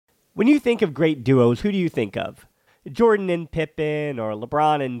When you think of great duos, who do you think of? Jordan and Pippen, or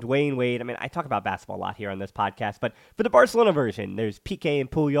LeBron and Dwayne Wade? I mean, I talk about basketball a lot here on this podcast, but for the Barcelona version, there's Piqué and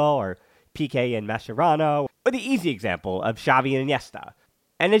Puyol, or Piqué and Mascherano, or the easy example of Xavi and Iniesta.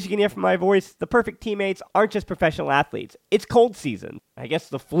 And as you can hear from my voice, the perfect teammates aren't just professional athletes. It's cold season. I guess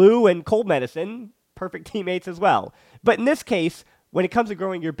the flu and cold medicine, perfect teammates as well. But in this case, when it comes to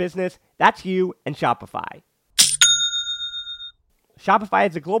growing your business, that's you and Shopify. Shopify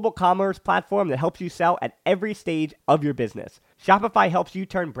is a global commerce platform that helps you sell at every stage of your business. Shopify helps you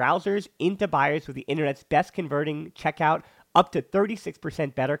turn browsers into buyers with the internet's best converting checkout, up to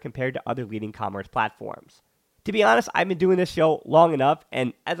 36% better compared to other leading commerce platforms. To be honest, I've been doing this show long enough,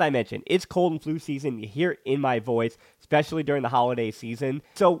 and as I mentioned, it's cold and flu season. You hear it in my voice, especially during the holiday season.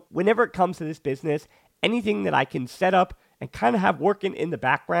 So whenever it comes to this business, anything that I can set up and kind of have working in the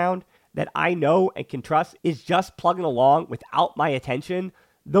background that I know and can trust is just plugging along without my attention.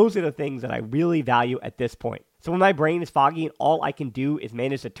 Those are the things that I really value at this point. So when my brain is foggy and all I can do is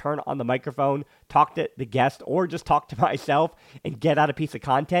manage to turn on the microphone, talk to the guest, or just talk to myself and get out a piece of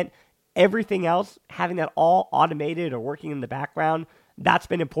content, everything else, having that all automated or working in the background, that's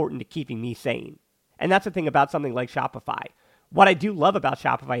been important to keeping me sane. And that's the thing about something like Shopify. What I do love about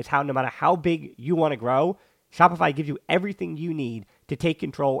Shopify is how no matter how big you want to grow, Shopify gives you everything you need to take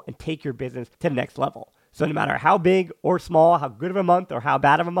control and take your business to the next level. So no matter how big or small, how good of a month or how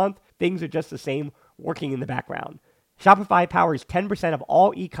bad of a month, things are just the same working in the background. Shopify powers 10% of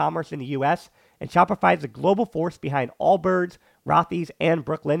all e-commerce in the US, and Shopify is the global force behind Allbirds, Rothy's, and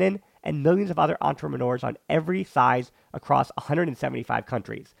Brooklinen, and millions of other entrepreneurs on every size across 175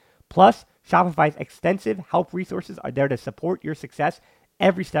 countries. Plus, Shopify's extensive help resources are there to support your success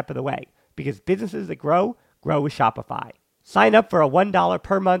every step of the way, because businesses that grow with Shopify. Sign up for a $1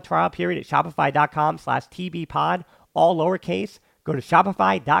 per month trial period at shopify.com/tbpod, all lowercase. Go to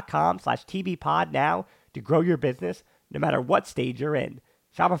shopify.com/tbpod now to grow your business no matter what stage you're in.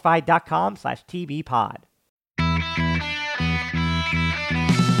 Shopify.com/tbpod.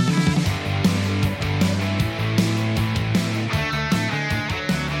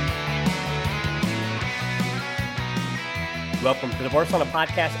 Welcome to the Barcelona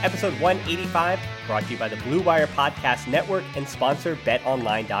Podcast, episode 185, brought to you by the Blue Wire Podcast Network and sponsor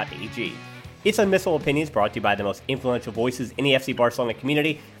betonline.ag. It's Unmissable Opinions, brought to you by the most influential voices in the FC Barcelona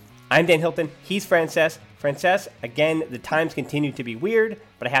community. I'm Dan Hilton, he's Frances. Frances, again, the times continue to be weird,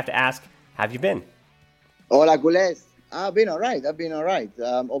 but I have to ask, how have you been? Hola, culés. I've been all right.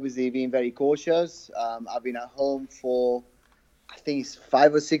 Obviously, being very cautious. I've been at home for, I think it's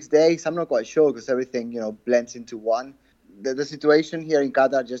 5 or 6 days. I'm not quite sure because everything, blends into one. The situation here in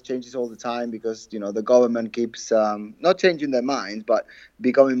Qatar just changes all the time because, the government keeps not changing their mind, but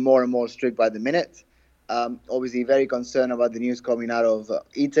becoming more and more strict by the minute. Obviously, very concerned about the news coming out of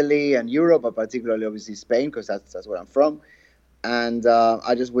Italy and Europe, but particularly, obviously, Spain, because that's where I'm from. And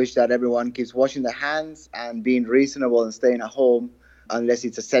I just wish that everyone keeps washing their hands and being reasonable and staying at home unless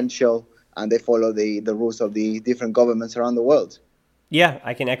it's essential and they follow the rules of the different governments around the world. Yeah,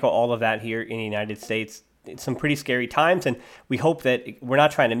 I can echo all of that here in the United States. It's some pretty scary times, and we hope that we're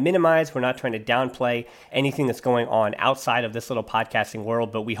not trying to minimize, we're not trying to downplay anything that's going on outside of this little podcasting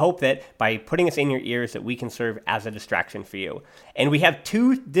world, but we hope that by putting us in your ears that we can serve as a distraction for you. And we have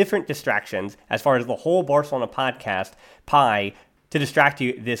two different distractions as far as the whole Barcelona podcast pie to distract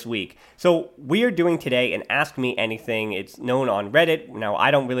you this week. So we are doing today an Ask Me Anything. It's known on Reddit. Now,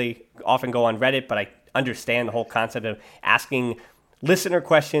 I don't really often go on Reddit, but I understand the whole concept of asking listener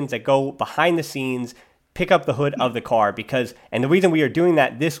questions that go behind the scenes, pick up the hood of the car, and the reason we are doing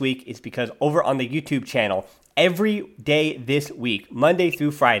that this week is because over on the YouTube channel, every day this week, Monday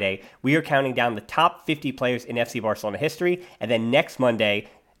through Friday, we are counting down the top 50 players in FC Barcelona history, and then next Monday,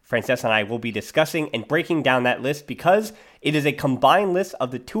 Frances and I will be discussing and breaking down that list because it is a combined list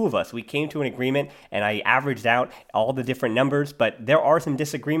of the two of us. We came to an agreement and I averaged out all the different numbers, but there are some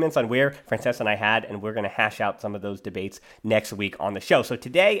disagreements on where Frances and I had, and we're going to hash out some of those debates next week on the show. So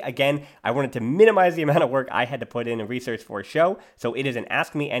today, again, I wanted to minimize the amount of work I had to put in and research for a show. So it is an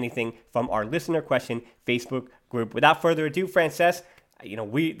Ask Me Anything from our listener question Facebook group. Without further ado, Frances,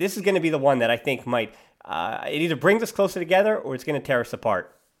 this is going to be the one that I think might, it either brings us closer together or it's going to tear us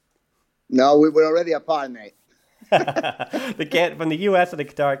apart. No, we're already apart, mate. From the U.S. to the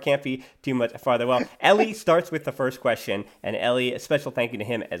Qatar can't be too much farther. Well, Ellie starts with the first question, and Ellie, a special thank you to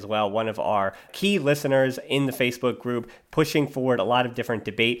him as well, one of our key listeners in the Facebook group, pushing forward a lot of different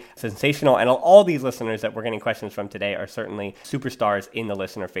debate, sensational, and all these listeners that we're getting questions from today are certainly superstars in the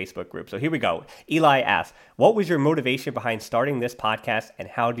listener Facebook group. So here we go. Eli asks, what was your motivation behind starting this podcast, and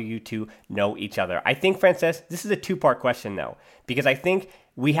how do you two know each other? I think, Frances, this is a two-part question, though, because I think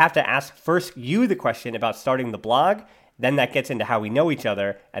we have to ask first you the question about starting the blog. Then that gets into how we know each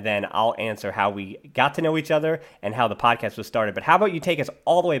other, and then I'll answer how we got to know each other and how the podcast was started. But how about you take us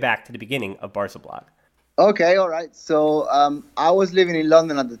all the way back to the beginning of Barca Blog? Okay, all right. So I was living in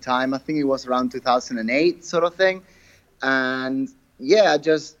London at the time. I think it was around 2008 sort of thing. And yeah,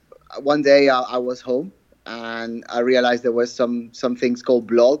 just one day I was home and I realized there were some things called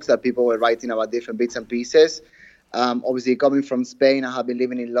blogs that people were writing about different bits and pieces. Obviously, coming from Spain, I have been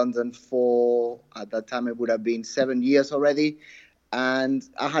living in London for, at that time, it would have been 7 years already. And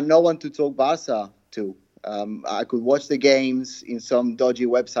I had no one to talk Barca to. I could watch the games in some dodgy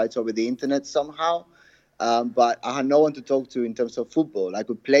websites over the internet somehow. But I had no one to talk to in terms of football. I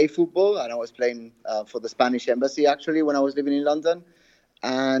could play football, and I was playing for the Spanish embassy, actually, when I was living in London.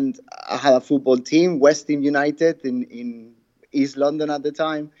 And I had a football team, West Ham United, in East London at the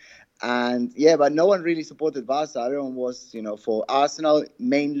time. And yeah, but no one really supported Barca. Everyone was, for Arsenal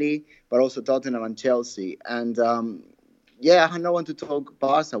mainly, but also Tottenham and Chelsea. And yeah, I had no one to talk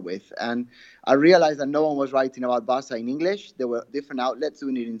Barca with. And I realized that no one was writing about Barca in English. There were different outlets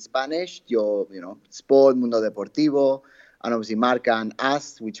doing it in Spanish, Sport, Mundo Deportivo, and obviously Marca and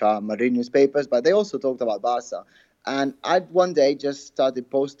AS, which are Madrid newspapers, but they also talked about Barca. And I one day just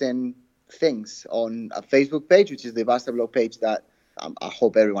started posting things on a Facebook page, which is the Barca blog page that I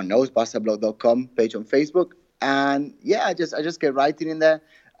hope everyone knows, barcablog.com page on Facebook. And yeah, I just kept writing in there.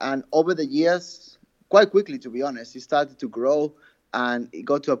 And over the years, quite quickly, to be honest, it started to grow. And it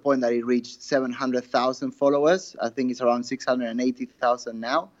got to a point that it reached 700,000 followers. I think it's around 680,000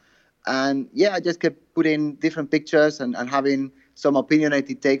 now. And yeah, I just kept putting different pictures and having some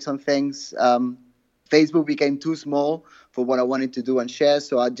opinionated takes on things. Facebook became too small for what I wanted to do and share.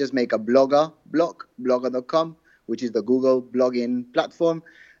 So I just make a blogger.com, which is the Google blogging platform.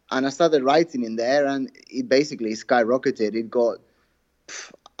 And I started writing in there, and it basically skyrocketed. It got,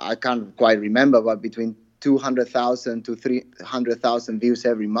 I can't quite remember, but between 200,000 to 300,000 views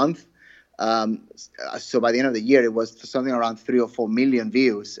every month. So by the end of the year, it was something around 3 or 4 million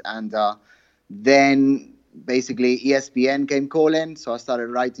views. And then basically ESPN came calling. So I started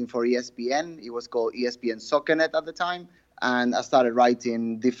writing for ESPN. It was called ESPN SoccerNet at the time. And I started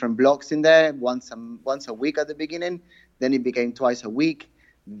writing different blogs in there once a week at the beginning. Then it became twice a week.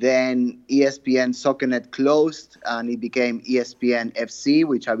 Then ESPN SoccerNet closed and it became ESPN FC,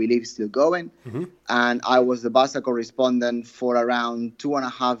 which I believe is still going. Mm-hmm. And I was the Barca correspondent for around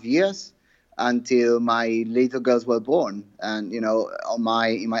 2.5 years until my little girls were born. And, in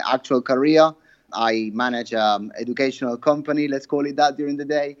my actual career, I manage an educational company, let's call it that, during the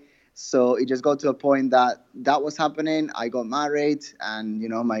day. So it just got to a point that was happening. I got married and,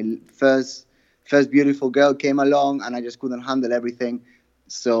 my first beautiful girl came along and I just couldn't handle everything.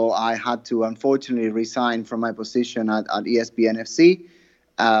 So I had to, unfortunately, resign from my position at ESPN FC,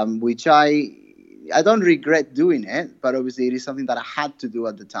 which I don't regret doing it, but obviously it is something that I had to do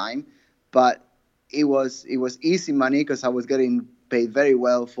at the time. But it was easy money because I was getting paid very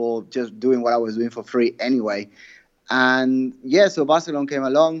well for just doing what I was doing for free anyway. And yeah, so Barcelona came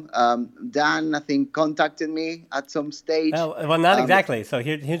along. Dan, I think, contacted me at some stage. Well, not exactly. So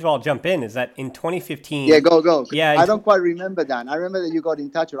here's where I'll jump in, is that in 2015... Yeah, go. Yeah, I don't quite remember, Dan. I remember that you got in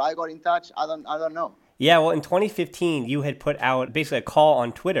touch or I got in touch. I don't know. Yeah, well, in 2015, you had put out basically a call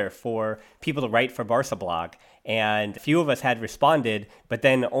on Twitter for people to write for Barca Blog. And a few of us had responded, but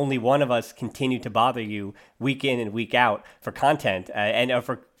then only one of us continued to bother you week in and week out for content and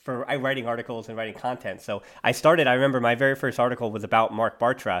for writing articles and writing content. So I remember my very first article was about Marc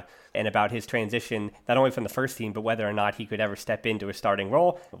Bartra and about his transition, not only from the first team, but whether or not he could ever step into a starting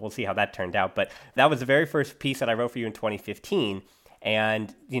role. We'll see how that turned out. But that was the very first piece that I wrote for you in 2015.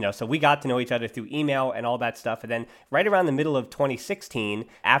 And, so we got to know each other through email and all that stuff. And then right around the middle of 2016,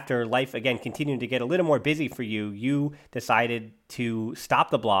 after life, again, continued to get a little more busy for you, you decided to stop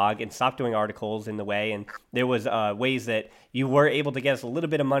the blog and stop doing articles in the way. And there was ways that you were able to get us a little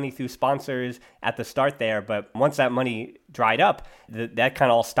bit of money through sponsors at the start there. But once that money dried up, that kind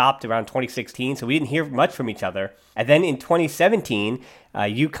of all stopped around 2016. So we didn't hear much from each other. And then in 2017,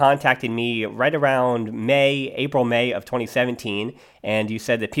 you contacted me right around April, May of 2017. And you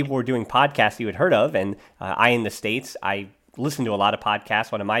said that people were doing podcasts you had heard of. And I, in the States, I listened to a lot of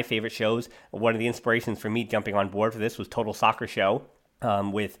podcasts. One of my favorite shows, one of the inspirations for me jumping on board for this was Total Soccer Show.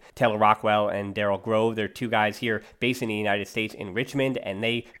 With Taylor Rockwell and Daryl Grove. They're two guys here based in the United States in Richmond, and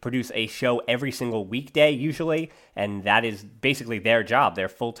they produce a show every single weekday usually, and that is basically their job. They're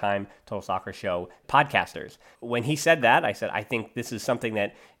full-time Total Soccer Show podcasters. When he said that, I said, I think this is something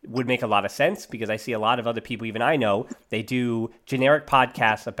that would make a lot of sense because I see a lot of other people, even I know, they do generic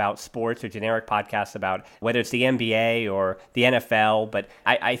podcasts about sports or generic podcasts about whether it's the NBA or the NFL. But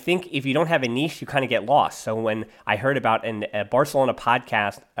I think if you don't have a niche, you kind of get lost. So when I heard about a Barcelona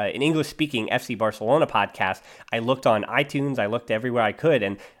podcast, an English-speaking FC Barcelona podcast, I looked on iTunes, I looked everywhere I could,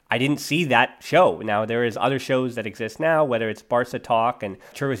 and I didn't see that show. Now, there is other shows that exist now, whether it's Barca Talk and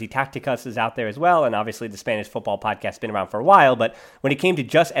Churros y Tacticas is out there as well, and obviously the Spanish football podcast has been around for a while, but when it came to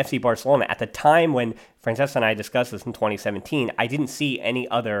just FC Barcelona, at the time when Francesca and I discussed this in 2017, I didn't see any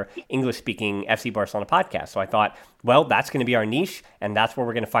other English-speaking FC Barcelona podcast. So I thought, well, that's going to be our niche, and that's where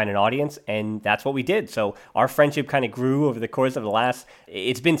we're going to find an audience, and that's what we did. So our friendship kind of grew over the course of the last,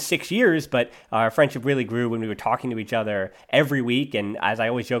 it's been 6 years, but our friendship really grew when we were talking to each other every week, and as I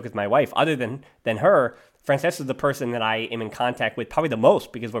always joke with my wife, other than her, Francesca is the person that I am in contact with probably the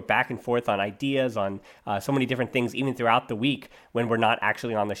most because we're back and forth on ideas, on so many different things, even throughout the week when we're not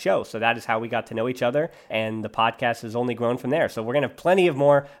actually on the show. So that is how we got to know each other, and the podcast has only grown from there. So we're going to have plenty of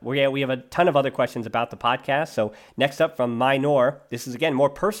more. We have a ton of other questions about the podcast. So next up from Minor, this is again more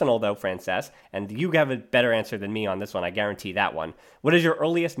personal though, Francesca, and you have a better answer than me on this one. I guarantee that one. What is your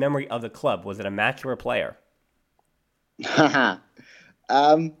earliest memory of the club? Was it a match or a player?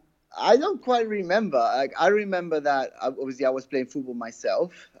 I don't quite remember. I remember that obviously I was playing football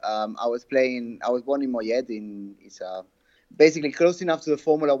myself. I was born in Mollet. It's basically close enough to the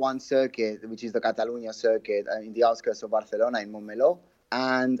Formula One circuit, which is the Catalunya circuit, in the outskirts of Barcelona, in Montmeló.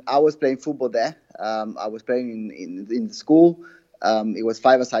 And I was playing football there. I was playing in the school. It was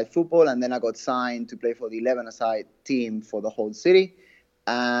 5-a-side football, and then I got signed to play for the 11-a-side team for the whole city.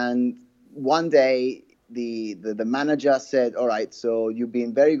 And one day, the manager said, all right, so you've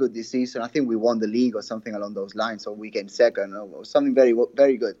been very good this season. I think we won the league or something along those lines. So we came second or something very,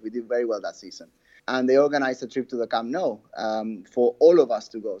 very good. We did very well that season. And they organized a trip to the Camp Nou for all of us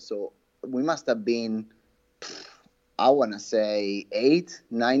to go. So we must have been, I want to say 8,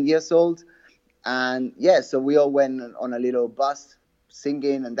 9 years old. And yeah, so we all went on a little bus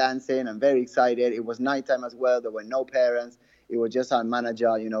singing and dancing and very excited. It was nighttime as well. There were no parents. It was just our manager.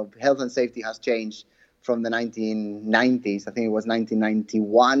 Health and safety has changed from the 1990s. I think it was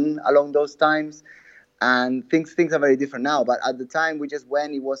 1991 along those times. And things are very different now. But at the time we just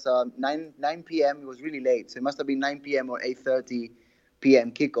went, it was 9 p.m. It was really late. So it must have been 9 p.m. or 8:30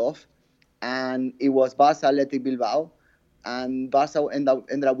 p.m. kickoff. And it was Barca Athletic Bilbao. And Barca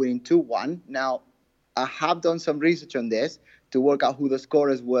ended up winning 2-1. Now, I have done some research on this to work out who the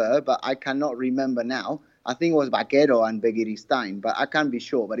scorers were, but I cannot remember now. I think it was Vaquero and Begiristain, but I can't be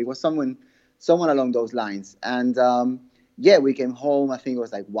sure. But it was someone along those lines. And we came home. I think it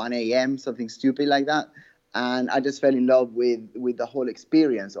was like 1 a.m., something stupid like that. And I just fell in love with the whole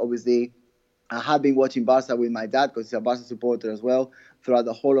experience. Obviously, I had been watching Barca with my dad because he's a Barca supporter as well throughout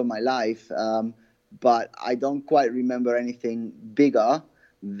the whole of my life. But I don't quite remember anything bigger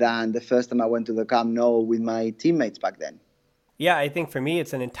than the first time I went to the Camp Nou with my teammates back then. Yeah, I think for me,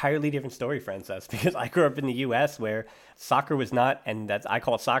 it's an entirely different story, Frances, because I grew up in the U.S. where soccer was not, and I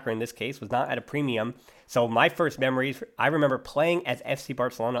call it soccer in this case, was not at a premium. So my first memories, I remember playing as FC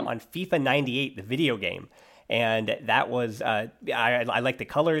Barcelona on FIFA 98, the video game. And that was, I liked the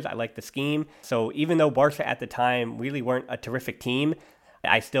colors, I liked the scheme. So even though Barca at the time really weren't a terrific team,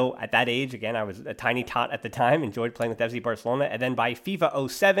 I still, at that age, again, I was a tiny tot at the time, enjoyed playing with FC Barcelona. And then by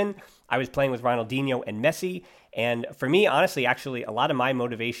FIFA 07, I was playing with Ronaldinho and Messi. And for me, honestly, actually, a lot of my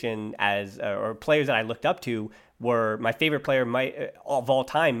motivation or players that I looked up to were my favorite player of all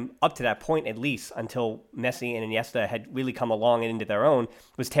time, up to that point at least, until Messi and Iniesta had really come along and into their own,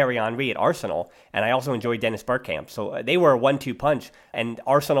 was Thierry Henry at Arsenal. And I also enjoyed Dennis Bergkamp. So they were a 1-2 punch, and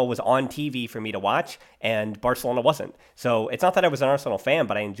Arsenal was on TV for me to watch, and Barcelona wasn't. So it's not that I was an Arsenal fan,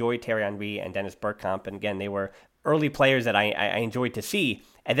 but I enjoyed Thierry Henry and Dennis Bergkamp. And again, they were early players that I enjoyed to see.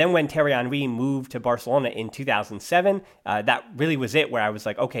 And then when Thierry Henry moved to Barcelona in 2007, that really was it, where I was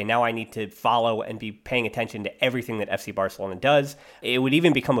like, okay, now I need to follow and be paying attention to everything that FC Barcelona does. It would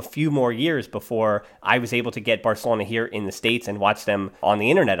even become a few more years before I was able to get Barcelona here in the States and watch them on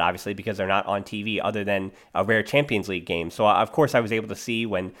the internet, obviously, because they're not on TV other than a rare Champions League game. So, of course, I was able to see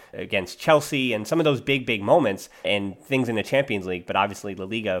when against Chelsea and some of those big, big moments and things in the Champions League. But obviously, La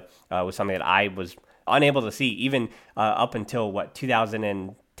Liga was something that I was unable to see even up until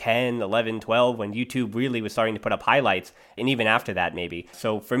 2010, 11, 12, when YouTube really was starting to put up highlights, and even after that maybe.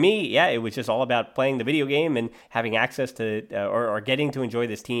 So for me, yeah, it was just all about playing the video game and having access to or getting to enjoy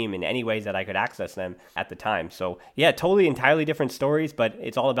this team in any ways that I could access them at the time. So yeah, totally entirely different stories, but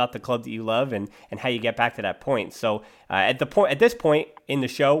it's all about the club that you love and how you get back to that point. So at this point in the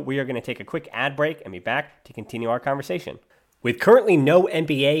show, we are going to take a quick ad break and be back to continue our conversation. With currently no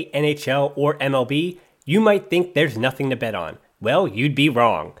NBA, NHL, or MLB, you might think there's nothing to bet on. Well, you'd be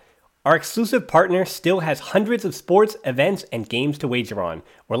wrong. Our exclusive partner still has hundreds of sports, events, and games to wager on,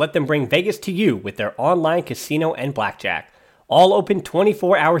 or let them bring Vegas to you with their online casino and blackjack. All open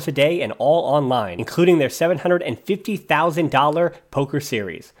 24 hours a day and all online, including their $750,000 poker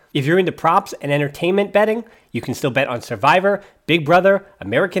series. If you're into props and entertainment betting, you can still bet on Survivor, Big Brother,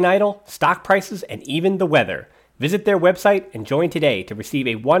 American Idol, stock prices, and even the weather. Visit their website and join today to receive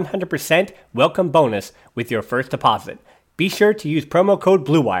a 100% welcome bonus with your first deposit. Be sure to use promo code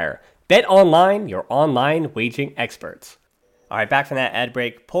BLUEWIRE. Bet online, your online wagering experts. All right, back from that ad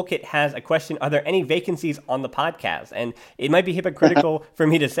break. Pulkit has a question. Are there any vacancies on the podcast? And it might be hypocritical for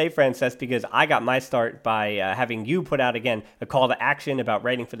me to say, Frances, because I got my start by having you put out, again, a call to action about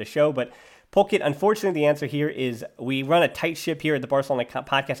writing for the show. But Pulkit, unfortunately, the answer here is we run a tight ship here at the Barcelona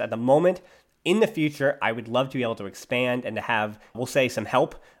podcast at the moment. In the future, I would love to be able to expand and to have, we'll say, some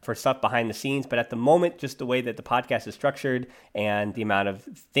help for stuff behind the scenes. But at the moment, just the way that the podcast is structured and the amount of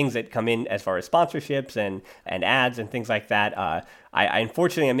things that come in as far as sponsorships and ads and things like that, I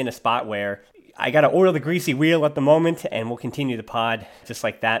unfortunately am in a spot where I got to oil the greasy wheel at the moment, and we'll continue the pod just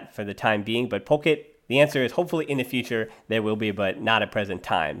like that for the time being. But Pulkit, the answer is hopefully in the future there will be, but not at present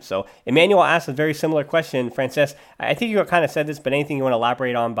time. So Emmanuel asked a very similar question. Frances, I think you kind of said this, but anything you want to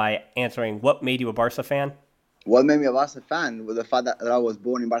elaborate on by answering what made you a Barca fan? What made me a Barca fan was the fact that I was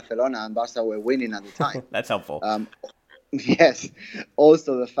born in Barcelona and Barca were winning at the time. That's helpful. Yes.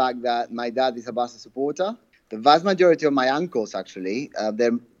 Also the fact that my dad is a Barca supporter. The vast majority of my uncles, actually,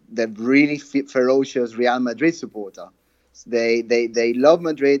 they're really ferocious Real Madrid supporter. They love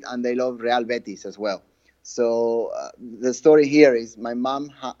Madrid and they love Real Betis as well. So the story here is my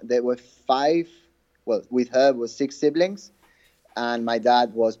mom, there were with her was 6 siblings, and my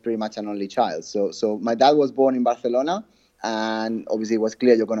dad was pretty much an only child. So my dad was born in Barcelona, and obviously it was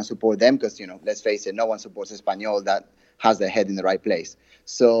clear you're going to support them because, let's face it, no one supports Espanyol that has their head in the right place.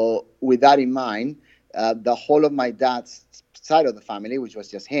 So with that in mind, the whole of my dad's side of the family, which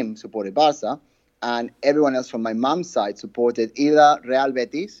was just him, supported Barca. And everyone else from my mom's side supported either Real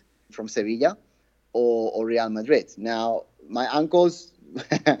Betis from Sevilla or Real Madrid. Now, my uncles,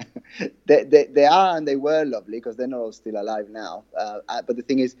 they are and they were lovely because they're not all still alive now. But the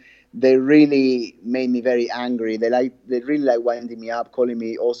thing is, they really made me very angry. They really like winding me up, calling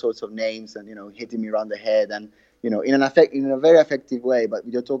me all sorts of names and, hitting me around the head and, in a very effective way. But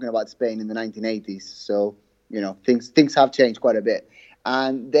you're talking about Spain in the 1980s. So, things have changed quite a bit.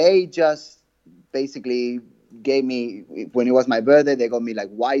 And they just basically gave me, when it was my birthday, they got me like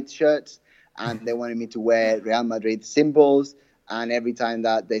white shirts and they wanted me to wear Real Madrid symbols. And every time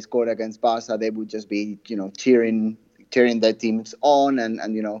that they scored against Barca, they would just be, cheering their teams on and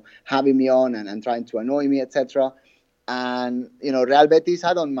having me on and trying to annoy me, etc. And, Real Betis,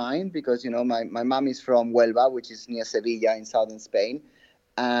 I don't mind because, my mom is from Huelva, which is near Sevilla in southern Spain.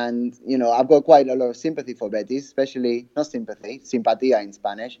 And, I've got quite a lot of sympathy for Betis, especially, not sympathy, simpatía in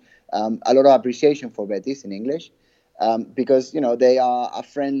Spanish, a lot of appreciation for Betis in English, because, they are a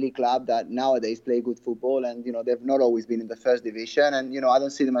friendly club that nowadays play good football and, they've not always been in the first division and, I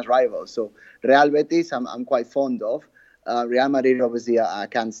don't see them as rivals. So Real Betis, I'm quite fond of. Real Madrid, obviously, I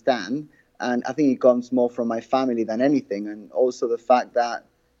can't stand. And I think it comes more from my family than anything. And also the fact that,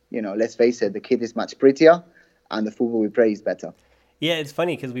 let's face it, the kid is much prettier and the football we play is better. Yeah, it's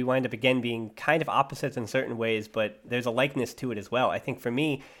funny because we wind up, again, being kind of opposites in certain ways, but there's a likeness to it as well. I think for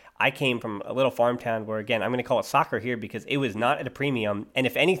me, I came from a little farm town where, again, I'm going to call it soccer here because it was not at a premium. And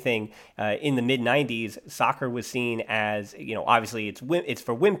if anything, in the mid-'90s, soccer was seen as, obviously it's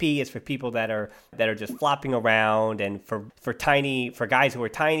for wimpy, it's for people that are just flopping around and for guys who are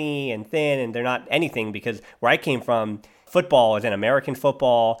tiny and thin and they're not anything, because where I came from, football, as in American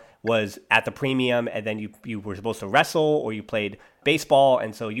football, was at the premium, and then you were supposed to wrestle or you played baseball,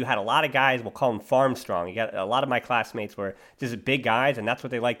 and so you had a lot of guys, we'll call them farm strong. You got a lot of my classmates were just big guys, and that's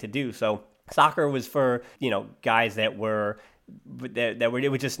what they like to do. So soccer was for guys that were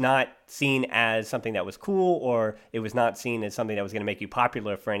it was just not seen as something that was cool, or it was not seen as something that was going to make you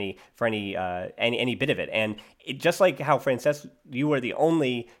popular for any bit of it. And just like how, Frances, you were the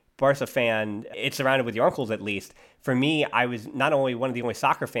only Barca fan, it's surrounded with your uncles at least. For me, I was not only one of the only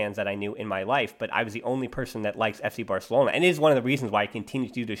soccer fans that I knew in my life, but I was the only person that likes FC Barcelona. And it is one of the reasons why I continue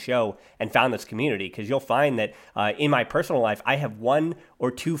to do the show and found this community, because you'll find that in my personal life, I have 1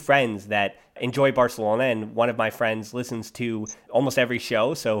 or 2 friends that enjoy Barcelona, and one of my friends listens to almost every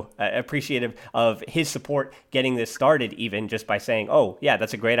show, so appreciative of his support getting this started, even just by saying, oh, yeah,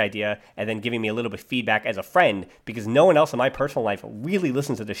 that's a great idea, and then giving me a little bit of feedback as a friend, because no one else in my personal life really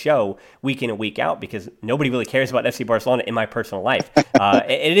listens to the show. show week in and week out because nobody really cares about FC Barcelona in my personal life.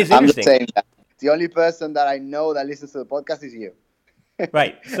 It is I'm interesting. not saying that. The only person that I know that listens to the podcast is you.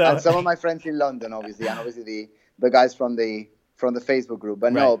 Right. So, and some of my friends in London, obviously, and obviously the guys from the Facebook group.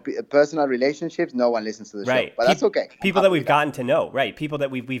 But no, personal relationships, no one listens to the show. But that's okay. People that we've gotten to know, right? People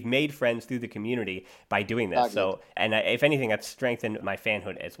that we've made friends through the community by doing this. So, and if anything, that's strengthened my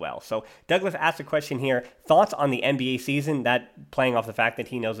fanhood as well. So, Douglas asked a question here: thoughts on the NBA season? That playing off the fact that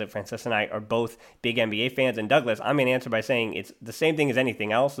he knows that Francis and I are both big NBA fans. And Douglas, I'm going to answer by saying it's the same thing as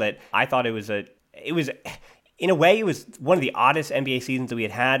anything else. That I thought it was. In a way, it was one of the oddest NBA seasons that we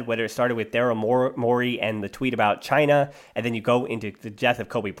had, whether it started with Daryl Morey and the tweet about China, and then you go into the death of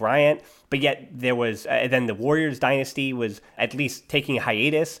Kobe Bryant. But yet there was, then the Warriors dynasty was at least taking a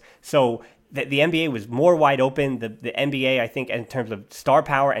hiatus. So the NBA was more wide open. The NBA, I think, in terms of star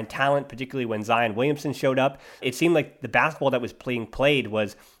power and talent, particularly when Zion Williamson showed up, it seemed like the basketball that was being played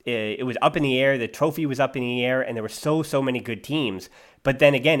was, it was up in the air. The trophy was up in the air, and there were so many good teams. But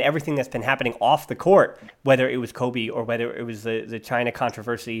then again, everything that's been happening off the court, whether it was Kobe or whether it was the China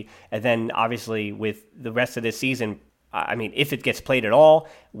controversy, and then obviously with the rest of this season, I mean, if it gets played at all,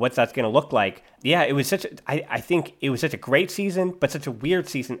 what's that's going to look like? Yeah, it was I think it was such a great season, but such a weird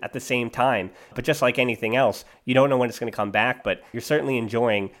season at the same time. But just like anything else, you don't know when it's going to come back, but you're certainly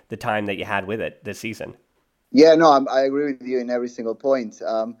enjoying the time that you had with it this season. Yeah, no, I agree with you in every single point.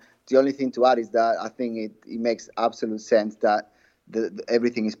 The only thing to add is that I think it makes absolute sense that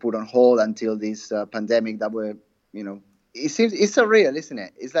everything is put on hold until this pandemic that we're, it seems it's surreal, isn't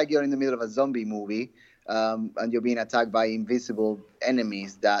it? It's like you're in the middle of a zombie movie and you're being attacked by invisible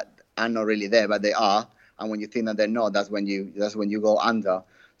enemies that are not really there, but they are. And when you think that they're not, that's when you go under.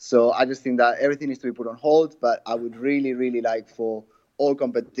 So I just think that everything needs to be put on hold. But I would really, really like for all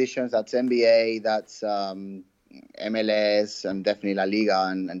competitions, that's NBA, that's MLS, and definitely La Liga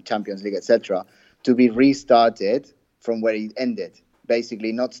and Champions League, etc., to be restarted from where it ended.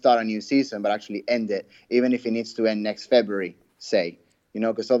 Basically, not start a new season, but actually end it, even if it needs to end next February, say.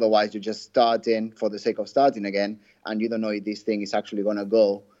 Because otherwise you're just starting for the sake of starting again, and you don't know if this thing is actually going to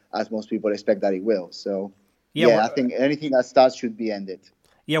go as most people expect that it will. So, I think anything that starts should be ended.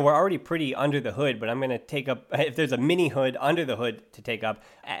 Yeah, we're already pretty under the hood, but I'm going to take up, if there's a mini hood under the hood to take up,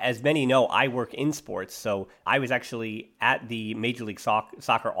 as many know, I work in sports. So I was actually at the Major League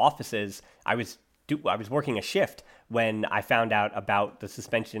Soccer offices. I was working a shift when I found out about the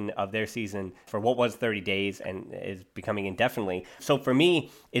suspension of their season for what was 30 days and is becoming indefinitely. So for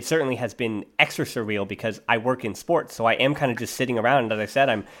me, it certainly has been extra surreal because I work in sports. So I am kind of just sitting around. And as I said,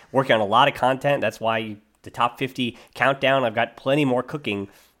 I'm working on a lot of content. That's why the top 50 countdown, I've got plenty more cooking.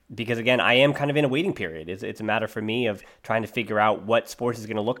 Because, again, I am kind of in a waiting period. It's a matter for me of trying to figure out what sports is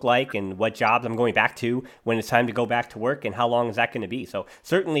going to look like and what jobs I'm going back to when it's time to go back to work and how long is that going to be. So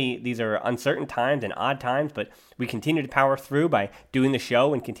certainly these are uncertain times and odd times, but we continue to power through by doing the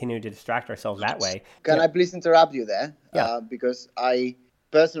show and continuing to distract ourselves that way. Can I please interrupt you there? Yeah. Because I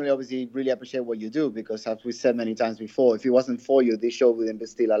personally obviously really appreciate what you do because, as we said many times before, if it wasn't for you, this show wouldn't be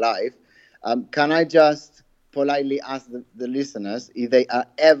still alive. Can I just politely ask the listeners if they are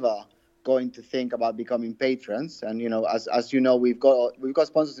ever going to think about becoming patrons? And as you know, we've got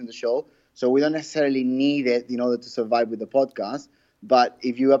sponsors in the show, so we don't necessarily need it in order to survive with the podcast. But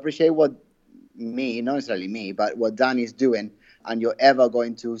if you appreciate what not necessarily me, but what Dan is doing, and you're ever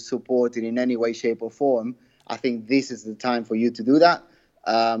going to support it in any way, shape, or form, I think this is the time for you to do that.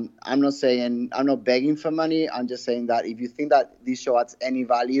 I'm not begging for money. I'm just saying that if you think that this show adds any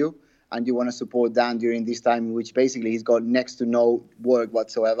value and you want to support Dan during this time, in which basically he's got next to no work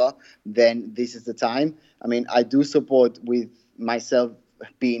whatsoever, then this is the time. I mean, I do support with myself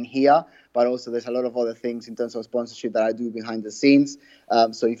being here, but also there's a lot of other things in terms of sponsorship that I do behind the scenes.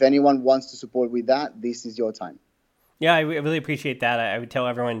 So if anyone wants to support with that, this is your time. Yeah, I really appreciate that. I would tell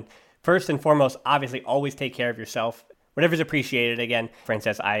everyone, first and foremost, obviously always take care of yourself. Whatever's appreciated. Again,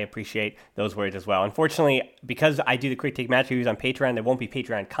 Frances, I appreciate those words as well. Unfortunately, because I do the Quick Take match reviews on Patreon, there won't be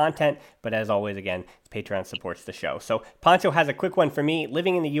Patreon content. But as always, again, Patreon supports the show. So Poncho has a quick one for me.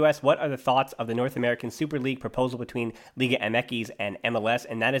 Living in the U.S., what are the thoughts of the North American Super League proposal between Liga MX and MLS?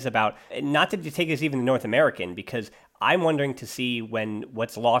 And that is about, not to take this even to North American, because I'm wondering to see when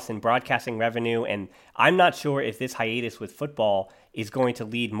what's lost in broadcasting revenue. And I'm not sure if this hiatus with football is going to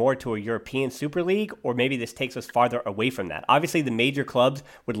lead more to a European Super League, or maybe this takes us farther away from that. Obviously, the major clubs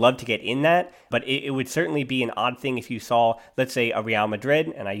would love to get in that, but it would certainly be an odd thing if you saw, let's say, a Real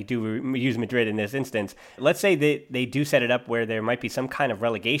Madrid, and I do use Madrid in this instance. Let's say they do set it up where there might be some kind of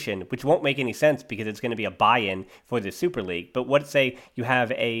relegation, which won't make any sense because it's going to be a buy-in for the Super League. But let's say you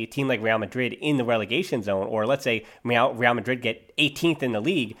have a team like Real Madrid in the relegation zone, or let's say Real Madrid get 18th in the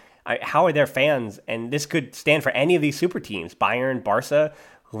league, how are their fans? And this could stand for any of these super teams, Bayern, Barca,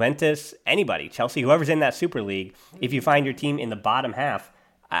 Juventus, anybody, Chelsea, whoever's in that Super League. If you find your team in the bottom half,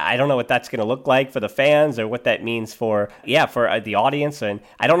 I don't know what that's going to look like for the fans or what that means for the audience. And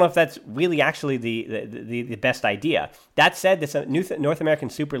I don't know if that's really actually the best idea. That said, this North American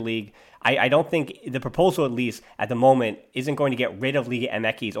Super League, I don't think the proposal, at least at the moment, isn't going to get rid of Liga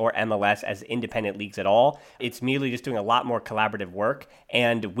MX or MLS as independent leagues at all. It's merely just doing a lot more collaborative work.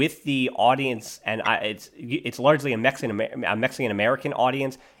 And with the audience, and it's largely a Mexican American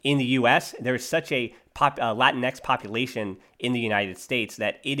audience in the U.S., there's such a Latinx population in the United States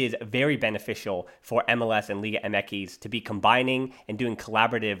that it is very beneficial for MLS and Liga MX to be combining and doing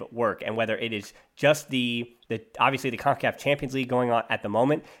collaborative work. And whether it is just obviously the CONCACAF Champions League going on at the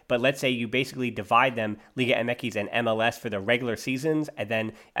moment, but let's say you basically divide them, Liga MX and MLS, for the regular seasons, and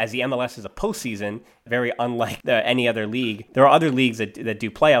then as the MLS is a postseason, very unlike any other league. There are other leagues that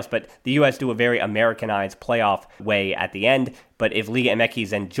do playoffs, but the U.S. do a very Americanized playoff way at the end. But if Liga MX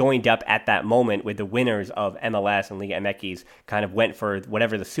then joined up at that moment with the winners of MLS and Liga MX kind of went for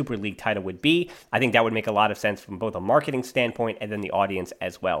whatever the Super League title would be, I think that would make a lot of sense from both a marketing standpoint and then the audience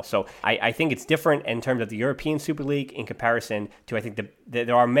as well. So I think it's different in terms of the European Super League in comparison to, I think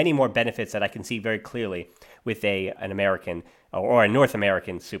there are many more benefits that I can see very clearly with an American or a North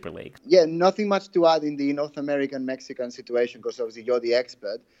American Super League. Yeah, nothing much to add in the North American Mexican situation because obviously you're the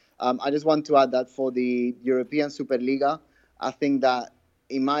expert. I just want to add that for the European Superliga, I think that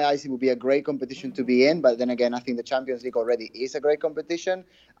in my eyes, it would be a great competition to be in. But then again, I think the Champions League already is a great competition.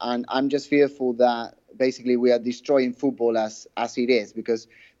 And I'm just fearful that basically we are destroying football as it is, because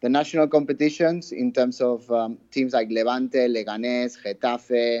the national competitions in terms of teams like Levante, Leganés,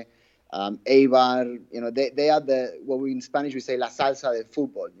 Getafe, Eibar, they are what we in Spanish we say la salsa de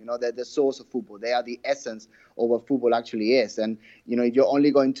football. They're the source of football. They are the essence of what football actually is. And if you're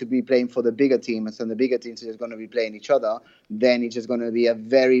only going to be playing for the bigger teams and the bigger teams are just going to be playing each other, then it's just going to be a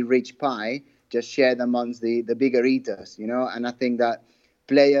very rich pie just shared amongst the bigger eaters. And I think that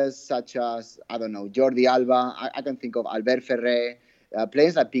players such as Jordi Alba, I can think of Albert Ferrer,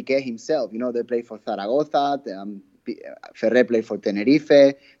 players like Piqué himself. They play for Zaragoza. Ferrer played for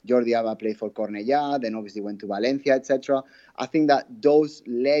Tenerife, Jordi Alba played for Cornellà, then obviously went to Valencia, etc. I think that those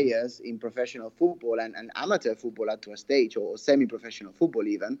layers in professional football and amateur football to a stage, or semi-professional football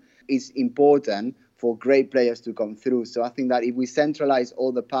even, is important for great players to come through. So I think that if we centralize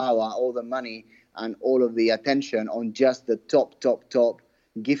all the power, all the money, and all of the attention on just the top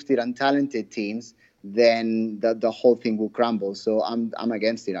gifted and talented teams, then the whole thing will crumble. So I'm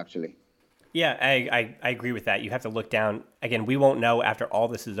against it, actually. Yeah, I agree with that. You have to look down. Again, we won't know after all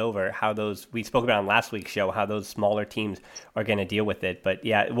this is over how we spoke about on last week's show, how those smaller teams are going to deal with it. But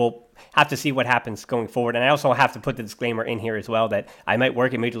yeah, we'll have to see what happens going forward. And I also have to put the disclaimer in here as well that I might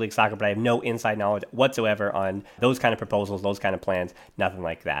work in Major League Soccer, but I have no inside knowledge whatsoever on those kind of proposals, those kind of plans, nothing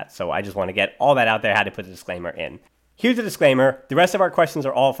like that. So I just want to get all that out there. I had to put the disclaimer in. Here's a disclaimer. The rest of our questions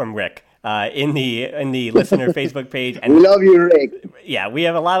are all from Rick in the listener Facebook page. And we love you, Rick. Yeah, we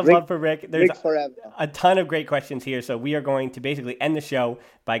have a lot of love for Rick. There's Rick forever. A ton of great questions here, so we are going to basically end the show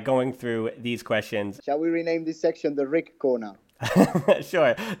by going through these questions. Shall we rename this section the Rick Corner?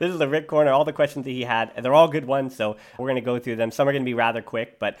 Sure. This is the Rick Corner, all the questions that he had. They're all good ones, so we're going to go through them. Some are going to be rather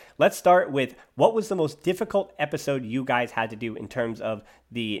quick, but let's start with what was the most difficult episode you guys had to do in terms of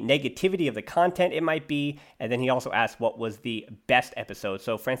the negativity of the content it might be, and then he also asked what was the best episode.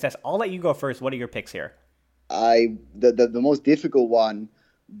 So, Frances, I'll let you go first. What are your picks here? The most difficult one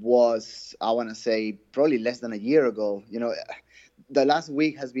was, I want to say, probably less than a year ago. The last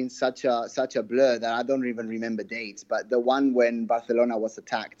week has been such a blur that I don't even remember dates. But the one when Barcelona was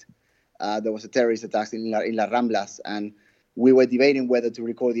attacked, there was a terrorist attack in La Ramblas, and we were debating whether to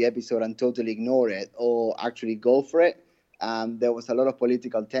record the episode and totally ignore it or actually go for it. There was a lot of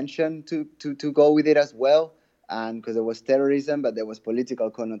political tension to go with it as well, and because there was terrorism, but there was political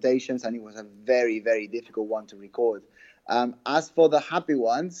connotations, and it was a very, very difficult one to record. As for the happy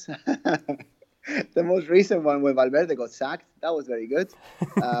ones, the most recent one when Valverde got sacked, that was very good.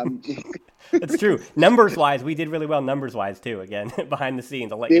 It's true. Numbers-wise, we did really well numbers-wise, too, again, behind the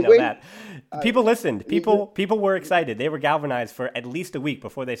scenes. I'll let you know that. People listened. People were excited. They were galvanized for at least a week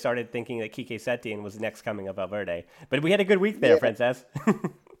before they started thinking that Quique Setien was the next coming of Valverde. But we had a good week there, Frances.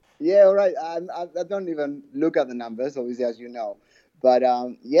 Yeah, all right. I don't even look at the numbers, obviously, as you know. But,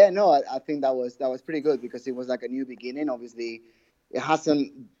 I think that was pretty good because it was like a new beginning. Obviously, it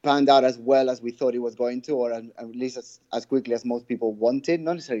hasn't panned out as well as we thought it was going to, or at least as quickly as most people wanted.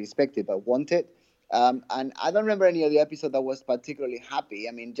 Not necessarily expected, but wanted. And I don't remember any of the episode that was particularly happy.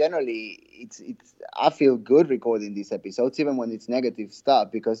 I mean, generally, it's. I feel good recording these episodes, even when it's negative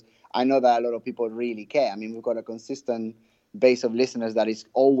stuff, because I know that a lot of people really care. I mean, we've got a consistent base of listeners that is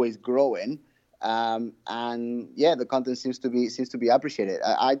always growing, and yeah, the content seems to be appreciated.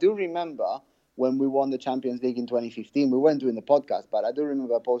 I do remember when we won the Champions League in 2015. We weren't doing the podcast, but I do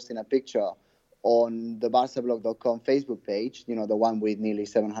remember posting a picture on the barcablog.com Facebook page, the one with nearly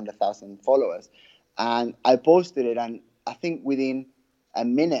 700,000 followers. And I posted it, and I think within a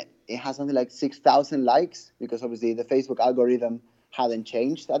minute, it has something like 6,000 likes, because obviously the Facebook algorithm hadn't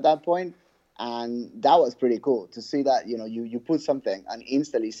changed at that point. And that was pretty cool to see that, you put something and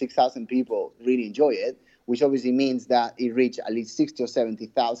instantly 6,000 people really enjoy it, which obviously means that it reached at least 60 or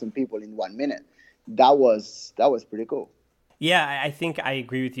 70,000 people in 1 minute. That was pretty cool. Yeah, I think I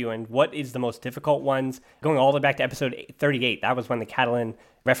agree with you. And what is the most difficult ones? Going all the way back to episode 38, that was when the Catalan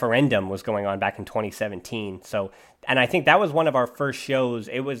referendum was going on back in 2017. So, and I think that was one of our first shows.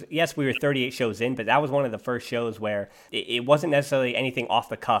 It was, yes, we were 38 shows in, but that was one of the first shows where it wasn't necessarily anything off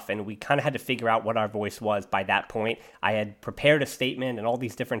the cuff, and we kind of had to figure out what our voice was by that point. I had prepared a statement and all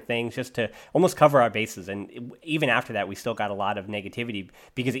these different things just to almost cover our bases. And even after that, we still got a lot of negativity,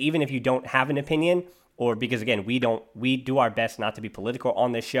 because even if you don't have an opinion, or because, again, we do our best not to be political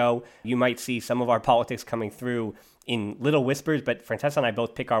on this show. You might see some of our politics coming through in little whispers, but Francesca and I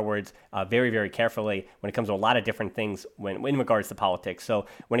both pick our words very, very carefully when it comes to a lot of different things when in regards to politics. So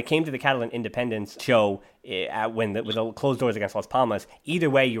when it came to the Catalan independence show, with the closed doors against Las Palmas, either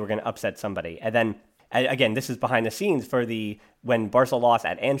way, you were going to upset somebody. And then, again, this is behind the scenes for when Barca lost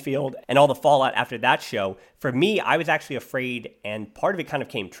at Anfield and all the fallout after that show. For me, I was actually afraid, and part of it kind of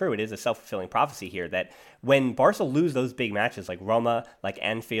came true. It is a self-fulfilling prophecy here, that when Barca lose those big matches like Roma, like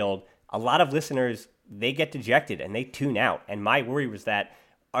Anfield, a lot of listeners, they get dejected and they tune out. And my worry was that,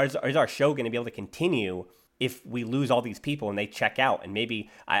 is our show going to be able to continue if we lose all these people and they check out? And maybe,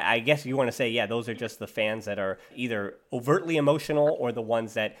 I guess you want to say, yeah, those are just the fans that are either overtly emotional or the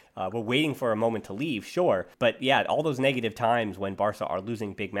ones that were waiting for a moment to leave, sure. But yeah, all those negative times when Barca are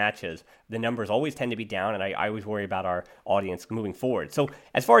losing big matches, the numbers always tend to be down, and I always worry about our audience moving forward. So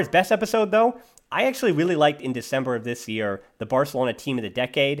as far as best episode, though, I actually really liked in December of this year, the Barcelona Team of the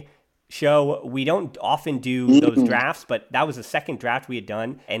Decade show. We don't often do those drafts, but that was the second draft we had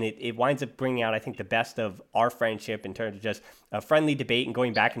done, and it winds up bringing out, I think, the best of our friendship in terms of just a friendly debate and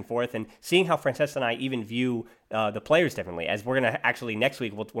going back and forth and seeing how Francesca and I even view the players differently. As we're going to actually next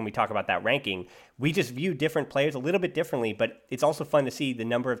week, when we talk about that ranking, we just view different players a little bit differently, but it's also fun to see the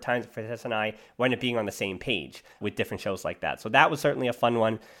number of times Francesca and I wind up being on the same page with different shows like that. So that was certainly a fun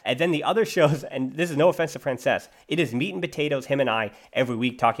one. And then the other shows, and this is no offense to Francesca, it is meat and potatoes, him and I, every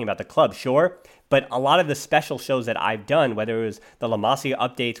week talking about the club, sure. But a lot of the special shows that I've done, whether it was the La Masia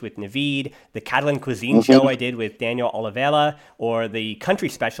updates with Naveed, the Catalan cuisine show I did with Daniel Olivella, or the country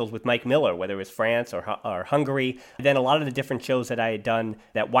specials with Mike Miller, whether it was France or Hungary, then a lot of the different shows that I had done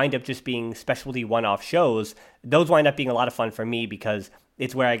that wind up just being specialty one-off shows, those wind up being a lot of fun for me, because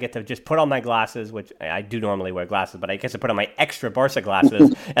it's where I get to just put on my glasses, which I do normally wear glasses, but I get to put on my extra Barca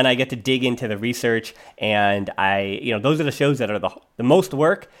glasses and I get to dig into the research. And those are the shows that are the most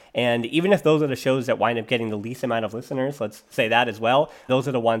work. And even if those are the shows that wind up getting the least amount of listeners, let's say that as well, those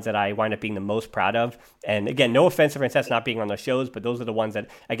are the ones that I wind up being the most proud of. And again, no offense to Francesca not being on those shows, but those are the ones that,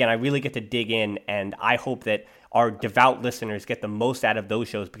 again, I really get to dig in. And I hope that our devout listeners get the most out of those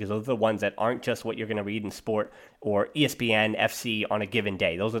shows, because those are the ones that aren't just what you're going to read in sport or ESPN, FC on a given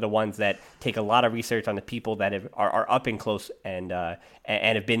day. Those are the ones that take a lot of research on the people that are up and close and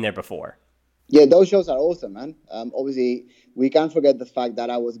have been there before. Yeah, those shows are awesome, man. Obviously, we can't forget the fact that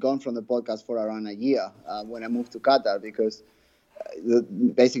I was gone from the podcast for around a year when I moved to Qatar, because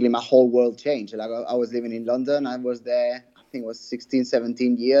basically my whole world changed. Like I was living in London. I was there, I think it was 16,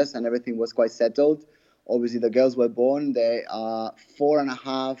 17 years, and everything was quite settled. Obviously, the girls were born. They are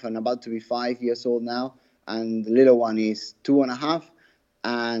 4.5 and about to be 5 years old now. And the little one is 2.5.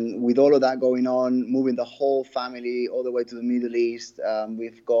 And with all of that going on, moving the whole family all the way to the Middle East,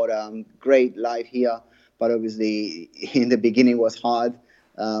 we've got a great life here. But obviously, in the beginning was hard.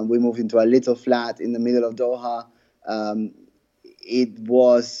 We moved into a little flat in the middle of Doha. It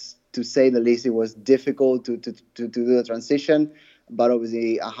was, to say the least, it was difficult to do the transition. But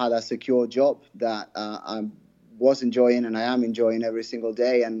obviously, I had a secure job that I was enjoying, and I am enjoying every single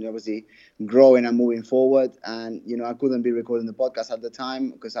day, and obviously growing and moving forward. And, I couldn't be recording the podcast at the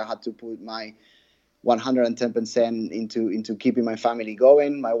time because I had to put my 110% into keeping my family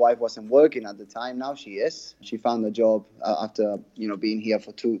going. My wife wasn't working at the time. Now she is. She found a job after, being here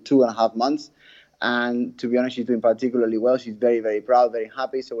for 2.5 months. And to be honest, she's doing particularly well. She's very, very proud, very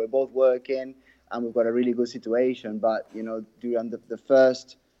happy. So we're both working. and we've got a really good situation. But during the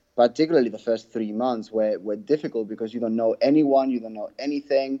first, particularly the first 3 months, were difficult because you don't know anyone, you don't know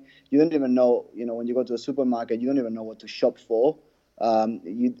anything, you don't even know. When you go to a supermarket, you don't even know what to shop for.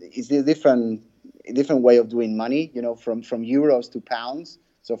 It's a different way of doing money. From euros to pounds.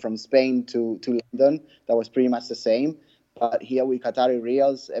 So from Spain to London, that was pretty much the same. But here with Qatari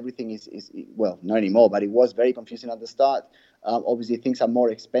Reals, everything is well, not anymore, but it was very confusing at the start. Obviously, things are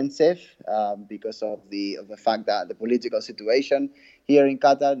more expensive because of the fact that the political situation here in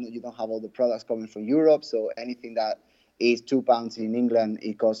Qatar, you don't have all the products coming from Europe. So anything that is £2 in England,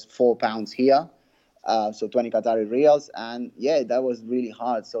 it costs £4 here. So 20 Qatari Reals. And yeah, that was really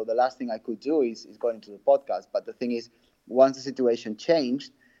hard. So the last thing I could do is go into the podcast. But the thing is, once the situation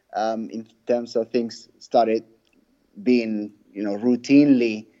changed, in terms of things started being,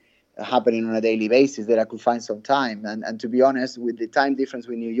 routinely happening on a daily basis, that I could find some time. And to be honest, with the time difference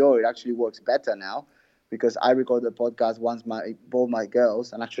with New York, it actually works better now because I record the podcast once both my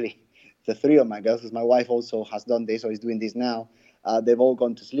girls, and actually the three of my girls, because my wife also has done this or is doing this now, they've all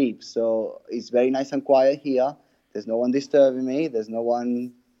gone to sleep. So it's very nice and quiet here. There's no one disturbing me. There's no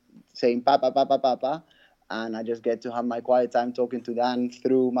one saying papa, papa, papa. And I just get to have my quiet time talking to Dan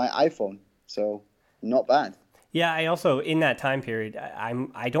through my iPhone. So not bad. Yeah, I also, in that time period,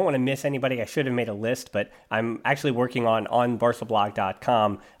 I don't want to miss anybody. I should have made a list, but I'm actually working on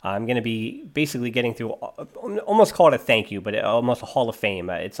barcablog.com. I'm going to be basically getting through, almost call it a thank you, but almost a Hall of Fame.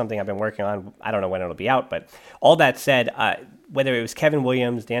 It's something I've been working on. I don't know when it'll be out, but all that said, whether it was Kevin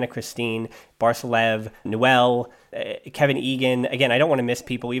Williams, Dana Christine, Barcelev, Noel, Kevin Egan. Again, I don't want to miss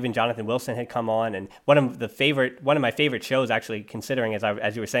people. Even Jonathan Wilson had come on, and one of my favorite shows, actually, considering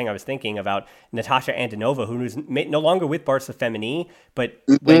as you were saying, I was thinking about Natasha Antonova, who's no longer with Barca Femení, but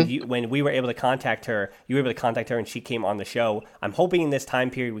when we were able to contact her, you were able to contact her, and she came on the show. I'm hoping in this time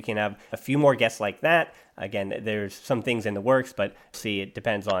period we can have a few more guests like that. Again, there's some things in the works, but see, it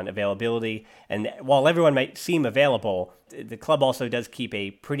depends on availability. And while everyone might seem available, the club also does keep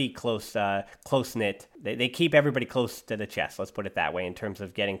a pretty close-knit. They keep everybody close to the chest, let's put it that way, in terms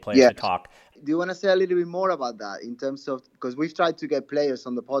of getting players to talk. Do you want to say a little bit more about that in terms of, because we've tried to get players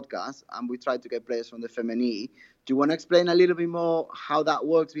on the podcast and we tried to get players from the Femení. Do you want to explain a little bit more how that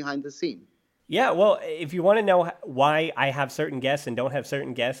works behind the scene? Yeah, well, if you want to know why I have certain guests and don't have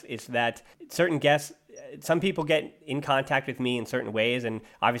certain guests, it's that certain guests, some people get in contact with me in certain ways, and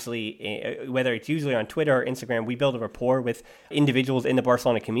obviously, whether it's usually on Twitter or Instagram, we build a rapport with individuals in the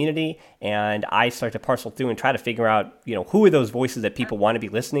Barcelona community, and I start to parcel through and try to figure out, who are those voices that people want to be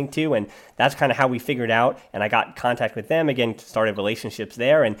listening to, and that's kind of how we figured out, and I got in contact with them, again, started relationships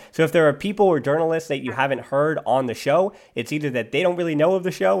there, and so if there are people or journalists that you haven't heard on the show, it's either that they don't really know of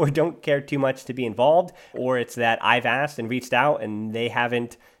the show or don't care too much to be involved, or it's that I've asked and reached out and they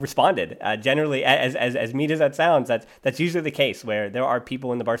haven't responded. Generally, as neat as that sounds, that's usually the case, where there are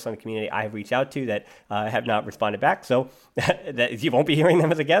people in the Barcelona community I have reached out to that have not responded back. So that you won't be hearing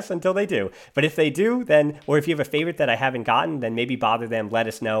them as a guest until they do. But if they do, then, or if you have a favorite that I haven't gotten, then maybe bother them, let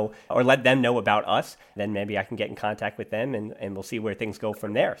us know, or let them know about us. Then maybe I can get in contact with them and we'll see where things go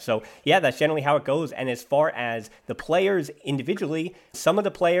from there. So yeah, that's generally how it goes. And as far as the players individually, some of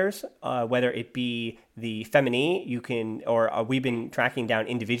the players, whether it be the Femení, we've been tracking down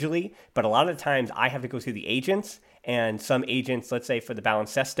individually, but a lot of the times I have to go through the agents, and some agents, let's say for the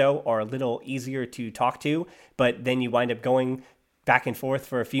baloncesto, are a little easier to talk to, but then you wind up going back and forth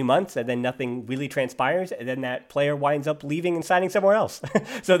for a few months, and then nothing really transpires, and then that player winds up leaving and signing somewhere else.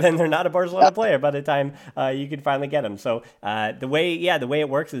 So then they're not a Barcelona player by the time you can finally get them. So the way it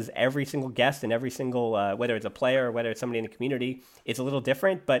works is every single guest and every single, whether it's a player or whether it's somebody in the community, it's a little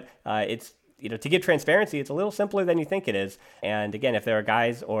different, but it's, to give transparency, it's a little simpler than you think it is. And again, if there are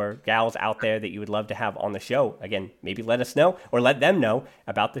guys or gals out there that you would love to have on the show, again, maybe let us know or let them know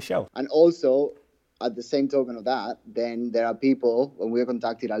about the show. And also, at the same token of that, then there are people, and we're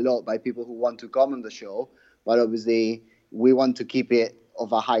contacted a lot by people who want to come on the show, but obviously we want to keep it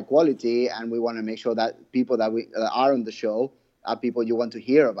of a high quality, and we want to make sure that people that are on the show are people you want to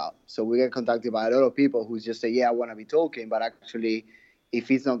hear about. So we get contacted by a lot of people who just say, yeah, I want to be talking, but actually, if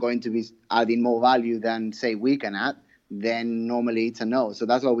it's not going to be adding more value than, say, we can add, then normally it's a no. So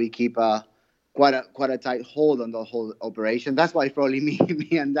that's why we keep quite a tight hold on the whole operation. That's why it's probably me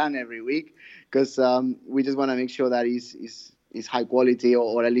and Dan every week, because we just want to make sure that is high quality,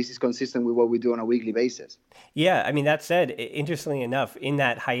 or at least is consistent with what we do on a weekly basis. Yeah, I mean, that said, interestingly enough, in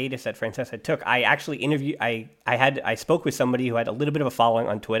that hiatus that Francesca took, I actually interviewed, I spoke with somebody who had a little bit of a following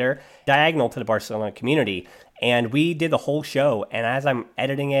on Twitter, diagonal to the Barcelona community, and we did the whole show, and as I'm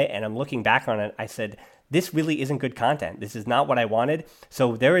editing it and I'm looking back on it, I said, this really isn't good content. This is not what I wanted.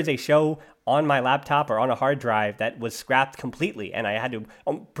 So there is a show on my laptop or on a hard drive that was scrapped completely. And I had to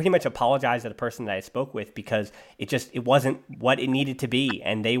pretty much apologize to the person that I spoke with because it wasn't what it needed to be.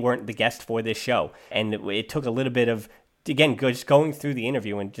 And they weren't the guest for this show. And it took a little bit of, again, just going through the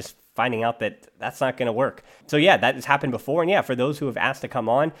interview and just finding out that that's not going to work. So yeah, that has happened before. And yeah, for those who have asked to come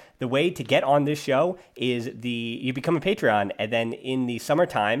on, the way to get on this show is you become a Patreon. And then in the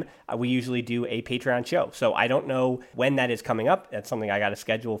summertime, we usually do a Patreon show. So I don't know when that is coming up. That's something I got to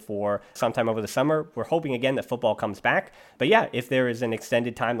schedule for sometime over the summer. We're hoping again that football comes back. But yeah, if there is an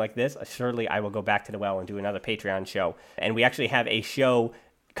extended time like this, surely I will go back to the well and do another Patreon show. And we actually have a show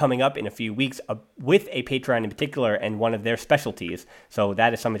coming up in a few weeks with a Patreon in particular and one of their specialties. So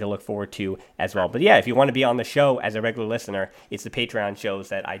that is something to look forward to as well. But yeah, if you want to be on the show as a regular listener, it's the Patreon shows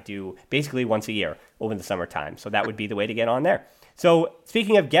that I do basically once a year over the summertime. So that would be the way to get on there. So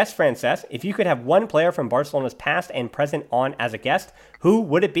speaking of guests, Frances, if you could have one player from Barcelona's past and present on as a guest, who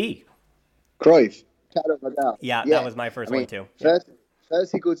would it be? Cruyff. Yeah, that was my first one too.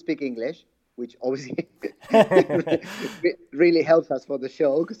 First, he could speak English, which obviously really helps us for the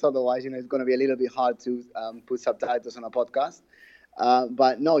show, because otherwise, it's going to be a little bit hard to put subtitles on a podcast.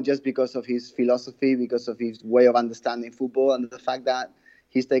 But no, just because of his philosophy, because of his way of understanding football, and the fact that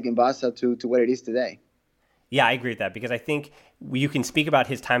he's taken Barca to where it is today. Yeah, I agree with that, because I think you can speak about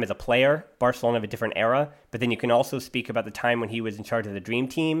his time as a player, Barcelona of a different era, but then you can also speak about the time when he was in charge of the Dream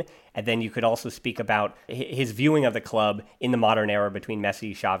Team, and then you could also speak about his viewing of the club in the modern era between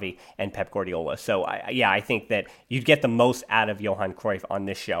Messi, Xavi, and Pep Guardiola. So, I think that you'd get the most out of Johan Cruyff on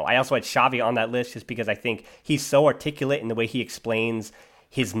this show. I also had Xavi on that list just because I think he's so articulate in the way he explains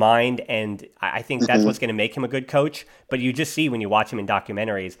his mind, and I think that's what's going to make him a good coach. But you just see when you watch him in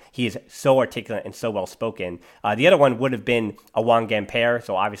documentaries, he is so articulate and so well-spoken. The other one would have been a Juan Gamper,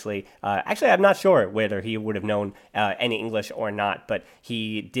 so obviously, actually I'm not sure whether he would have known any English or not, but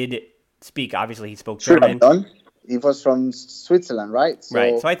he did speak, obviously he spoke German. He was from Switzerland, right?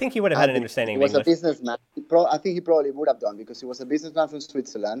 So I think he would have had an understanding of English. He was a businessman. I think he probably would have done, because he was a businessman from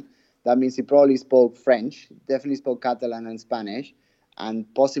Switzerland. That means he probably spoke French, definitely spoke Catalan and Spanish, and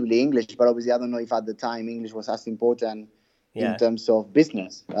possibly English, but obviously I don't know if at the time English was as important in terms of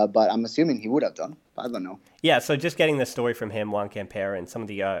business. But I'm assuming he would have done. I don't know. Yeah, so just getting the story from him, Juan Gamper, and some of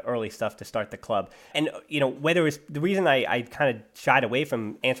the early stuff to start the club. And, whether it's the reason I kind of shied away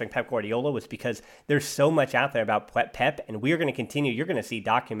from answering Pep Guardiola was because there's so much out there about Pep, and we're going to continue. You're going to see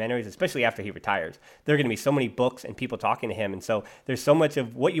documentaries, especially after he retires. There are going to be so many books and people talking to him. And so there's so much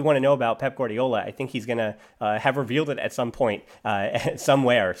of what you want to know about Pep Guardiola. I think he's going to have revealed it at some point,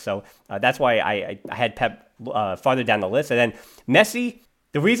 somewhere. So that's why I had Pep farther down the list. And then Messi,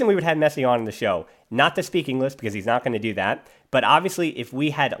 the reason we would have Messi on the show, not to speak English, because he's not going to do that, but obviously if we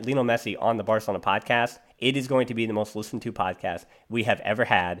had Lionel Messi on the Barcelona podcast, it is going to be the most listened to podcast we have ever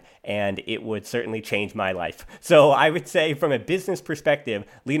had, and it would certainly change my life. So I would say from a business perspective,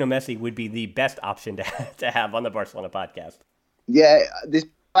 Lionel Messi would be the best option to have on the Barcelona podcast. Yeah,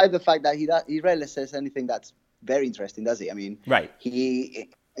 despite the fact that he rarely says anything that's very interesting, does he? I mean, right.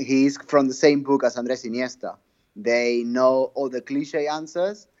 He's from the same book as Andres Iniesta. They know all the cliche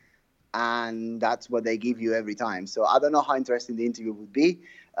answers, and that's what they give you every time. So I don't know how interesting the interview would be.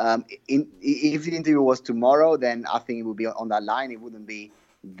 If the interview was tomorrow, then I think it would be on that line. It wouldn't be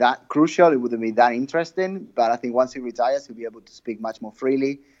that crucial. It wouldn't be that interesting. But I think once he retires, he'll be able to speak much more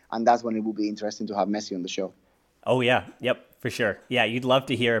freely, and that's when it will be interesting to have Messi on the show. Oh, yeah. Yep, for sure. Yeah, you'd love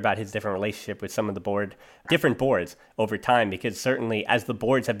to hear about his different relationship with some of the different boards over time, because certainly as the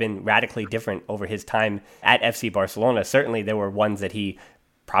boards have been radically different over his time at FC Barcelona, certainly there were ones that he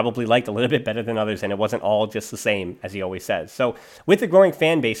probably liked a little bit better than others, and it wasn't all just the same, as he always says. So with the growing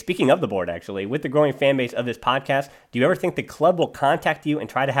fan base, speaking of the board actually, with the growing fan base of this podcast, do you ever think the club will contact you and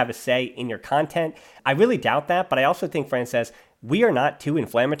try to have a say in your content? I really doubt that, but I also think, Frances, we are not too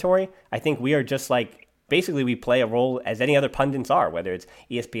inflammatory. I think we are just like, basically we play a role as any other pundits are, whether it's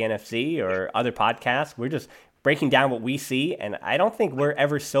ESPN FC or other podcasts. We're just breaking down what we see, and I don't think we're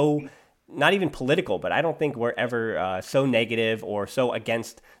ever so, not even political, but I don't think we're ever so negative or so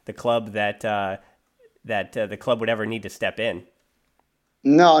against the club that the club would ever need to step in.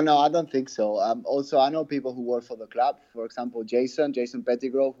 No, I don't think so. Also, I know people who work for the club. For example, Jason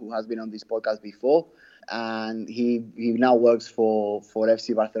Pettigrew, who has been on this podcast before, and he now works for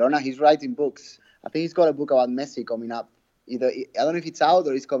FC Barcelona. He's writing books. I think he's got a book about Messi coming up. I don't know if it's out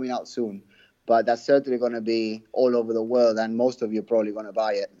or it's coming out soon, but that's certainly going to be all over the world, and most of you are probably going to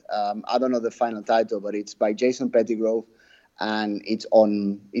buy it. I don't know the final title, but it's by Jason Pettigrew, and it's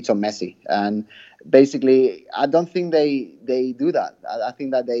on Messi. And basically, I don't think they do that. I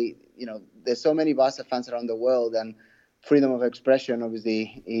think that there's so many Barca fans around the world, and freedom of expression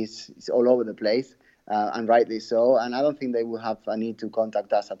obviously is all over the place. And rightly so. And I don't think they will have a need to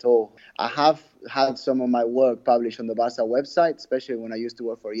contact us at all. I have had some of my work published on the Barca website, especially when I used to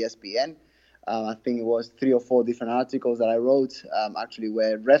work for ESPN. I think it was 3 or 4 different articles that I wrote actually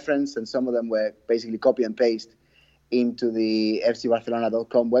were referenced, and some of them were basically copy and paste into the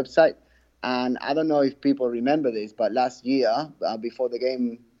fcbarcelona.com website. And I don't know if people remember this, but last year, before the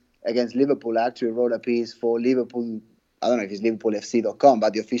game against Liverpool, I actually wrote a piece for Liverpool. I don't know if it's liverpoolfc.com,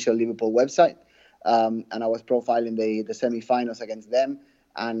 but the official Liverpool website. And I was profiling the semi-finals against them.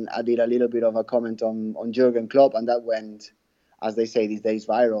 And I did a little bit of a comment on Jurgen Klopp, and that went, as they say these days,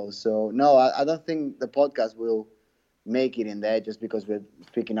 viral. So, no, I don't think the podcast will make it in there just because we're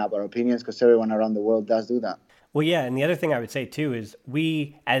speaking up our opinions, because everyone around the world does do that. Well, yeah, and the other thing I would say, too, is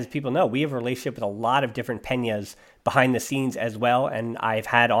we, as people know, we have a relationship with a lot of different Peñas behind the scenes as well, and I've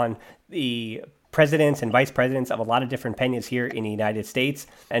had on the presidents and vice presidents of a lot of different Peñas here in the United States.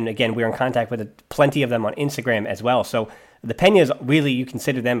 And again, we're in contact with plenty of them on Instagram as well. So the Peñas, really, you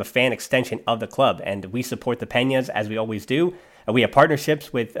consider them a fan extension of the club. And we support the Peñas as we always do. We have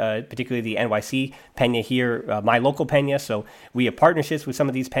partnerships with particularly the NYC Peña here, my local Peña. So we have partnerships with some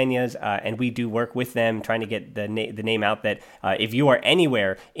of these Peñas, and we do work with them trying to get the name out that if you are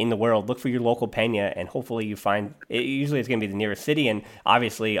anywhere in the world, look for your local Peña, and hopefully you find, usually it's going to be the nearest city. And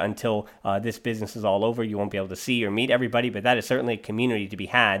obviously until this business is all over, you won't be able to see or meet everybody, but that is certainly a community to be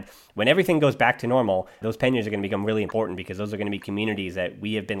had. When everything goes back to normal, those Peñas are going to become really important, because those are going to be communities that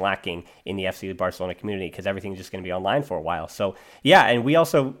we have been lacking in the FC Barcelona community, because everything's just going to be online for a while. So yeah, and we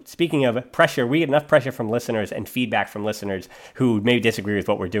also, speaking of pressure, we get enough pressure from listeners and feedback from listeners who maybe disagree with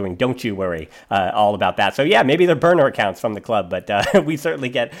what we're doing. Don't you worry all about that. So yeah, maybe they're burner accounts from the club, but we certainly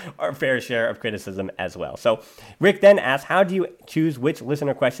get our fair share of criticism as well. So Rick then asks, how do you choose which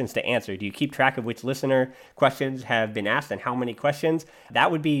listener questions to answer? Do you keep track of which listener questions have been asked and how many questions? That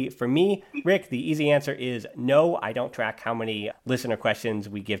would be, for me, Rick, the easy answer is no. I don't track how many listener questions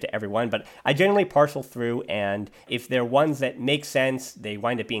we give to everyone, but I generally parcel through, and if they're ones that make sense, they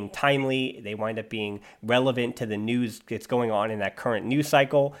wind up being timely, they wind up being relevant to the news that's going on in that current news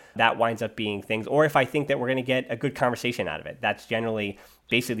cycle, that winds up being things. Or if I think that we're going to get a good conversation out of it, that's generally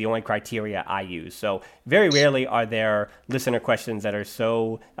basically the only criteria I use. So very rarely are there listener questions that are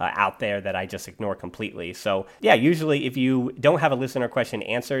so out there that I just ignore completely. So yeah, usually if you don't have a listener question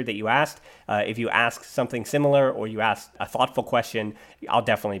answered that you asked, if you ask something similar or you ask a thoughtful question, I'll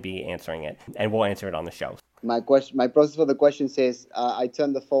definitely be answering it, and we'll answer it on the show. My process for the question says I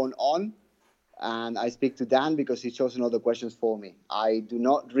turn the phone on and I speak to Dan because he's chosen all the questions for me. I do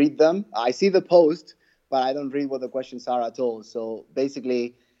not read them. I see the post, but I don't read what the questions are at all. So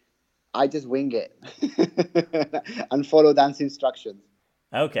basically, I just wing it and follow Dan's instructions.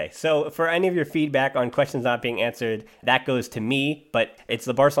 Okay, so for any of your feedback on questions not being answered, that goes to me, but it's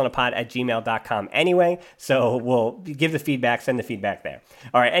thebarcelonapod@gmail.com anyway, so we'll give the feedback, send the feedback there.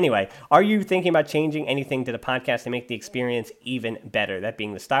 All right, anyway, are you thinking about changing anything to the podcast to make the experience even better? That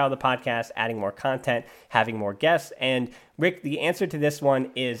being the style of the podcast, adding more content, having more guests, and Rick, the answer to this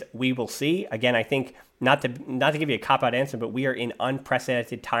one is we will see. Again, I think not to give you a cop-out answer, but we are in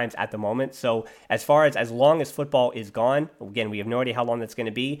unprecedented times at the moment. So as long as football is gone, again, we have no idea how long that's going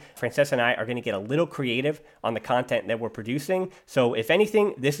to be. Francesca and I are going to get a little creative on the content that we're producing. So if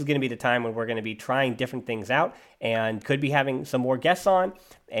anything, this is going to be the time when we're going to be trying different things out and could be having some more guests on.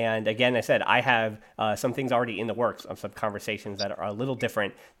 And again, I said, I have some things already in the works of some conversations that are a little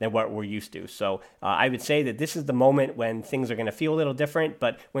different than what we're used to. So I would say that this is the moment when things are going to feel a little different,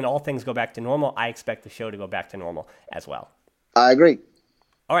 but when all things go back to normal, I expect the show to go back to normal as well. I agree.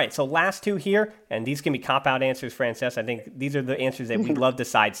 All right, so last two here, and these can be cop-out answers, Frances. I think these are the answers that we'd love to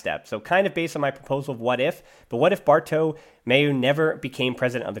sidestep. So kind of based on my proposal of what if, but what if Bartomeu never became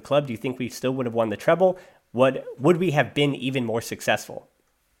president of the club? Do you think we still would have won the treble? Would we have been even more successful?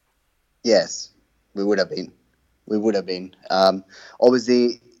 Yes, we would have been.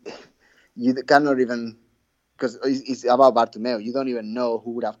 Obviously, you cannot even, because it's about Bartomeu, you don't even know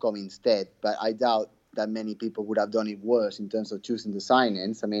who would have come instead. But I doubt that many people would have done it worse in terms of choosing the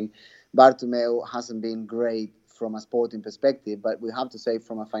signings. I mean, Bartomeu hasn't been great from a sporting perspective, but we have to say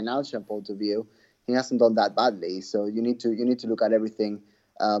from a financial point of view, he hasn't done that badly. So you need to look at everything.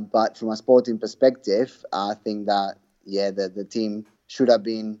 But from a sporting perspective, I think that, the team should have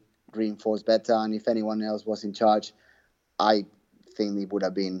been reinforced better. And if anyone else was in charge, I think it would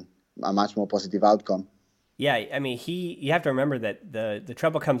have been a much more positive outcome. Yeah, I mean, you have to remember that the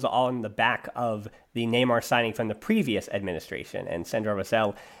trouble comes all in the back of the Neymar signing from the previous administration. And Sandro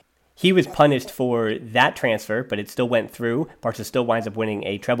Rosell, he was punished for that transfer, but it still went through. Barca still winds up winning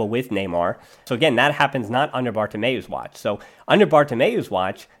a treble with Neymar. So again, that happens not under Bartomeu's watch. So under Bartomeu's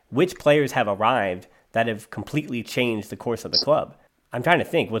watch, which players have arrived that have completely changed the course of the club? I'm trying to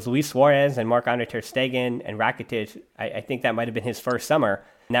think. Was Luis Suarez and Marc-Andre ter Stegen and Rakitic, I think that might have been his first summer,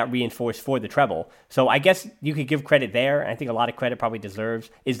 and that reinforced for the treble. So I guess you could give credit there. I think a lot of credit probably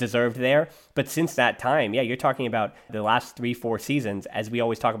is deserved there. But since that time, yeah, you're talking about the last 3-4 seasons, as we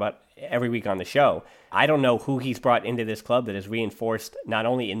always talk about every week on the show. I don't know who he's brought into this club that has reinforced not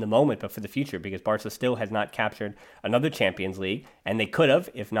only in the moment, but for the future, because Barca still has not captured another Champions League, and they could have,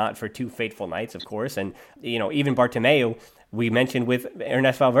 if not for 2 fateful nights, of course. And, even Bartomeu, we mentioned with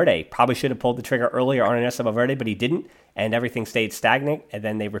Ernesto Valverde, probably should have pulled the trigger earlier on Ernesto Valverde, but he didn't, and everything stayed stagnant, and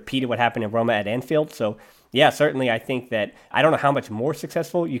then they repeated what happened in Roma at Anfield. So, yeah, certainly I think that I don't know how much more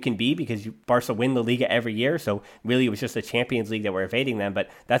successful you can be because Barca win the Liga every year, so really it was just the Champions League that were evading them, but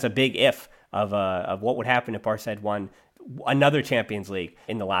that's a big if of what would happen if Barca had won another Champions League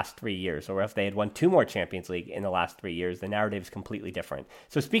in the last 3 years, or if they had won 2 more Champions League in the last 3 years. The narrative is completely different.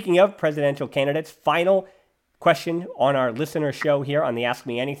 So speaking of presidential candidates, final question on our listener show here on the Ask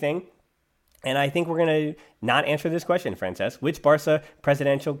Me Anything. And I think we're going to not answer this question, Frances. Which Barca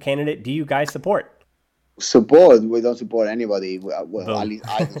presidential candidate do you guys support? Support? We don't support anybody. Well, at least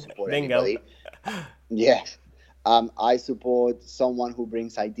I don't support anybody. Yeah. I support someone who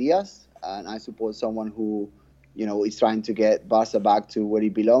brings ideas, and I support someone who, is trying to get Barca back to where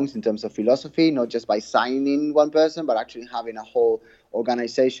it belongs in terms of philosophy, not just by signing one person, but actually having a whole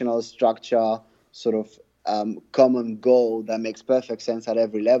organizational structure, sort of common goal that makes perfect sense at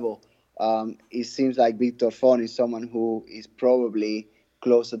every level. It seems like Victor Font is someone who is probably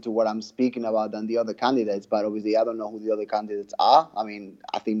closer to what I'm speaking about than the other candidates, but obviously I don't know who the other candidates are. I mean,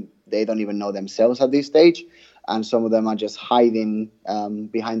 I think they don't even know themselves at this stage, and some of them are just hiding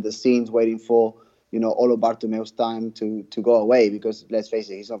behind the scenes, waiting for all of Bartomeu's time to go away, because let's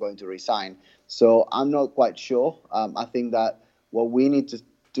face it, he's not going to resign. So I'm not quite sure. I think that what we need to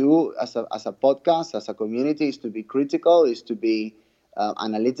do as a podcast, as a community, is to be critical, is to be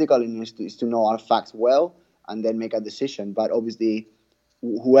analytical, and is to know our facts well, and then make a decision. But obviously,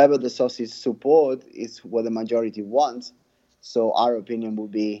 whoever the sources support is what the majority wants. So our opinion will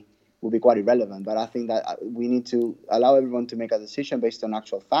be quite irrelevant. But I think that we need to allow everyone to make a decision based on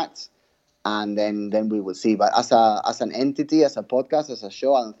actual facts, and then we will see. But as an entity, as a podcast, as a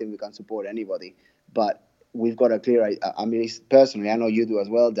show, I don't think we can support anybody. But we've got a clear idea. I mean, personally, I know you do as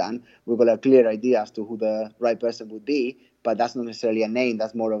well, Dan. We've got a clear idea as to who the right person would be, but that's not necessarily a name.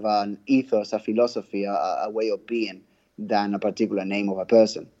 That's more of an ethos, a philosophy, a way of being, than a particular name of a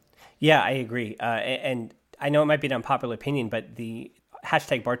person. Yeah, I agree. And I know it might be an unpopular opinion, but the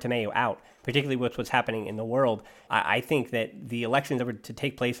hashtag Bartomeu out, particularly with what's happening in the world, I think that the elections that were to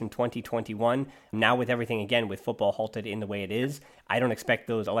take place in 2021, now with everything, again, with football halted in the way it is, I don't expect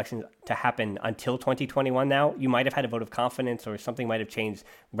those elections to happen until 2021 now. You might have had a vote of confidence, or something might have changed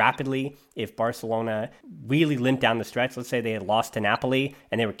rapidly if Barcelona really limped down the stretch. Let's say they had lost to Napoli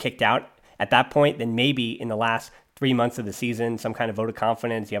and they were kicked out at that point, then maybe in the last 3 months of the season, some kind of vote of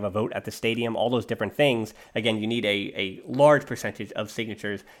confidence, you have a vote at the stadium, all those different things. Again, you need a large percentage of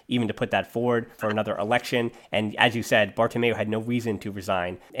signatures even to put that forward for another election. And as you said, Bartomeu had no reason to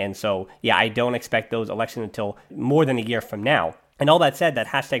resign. And so, yeah, I don't expect those elections until more than a year from now. And all that said, that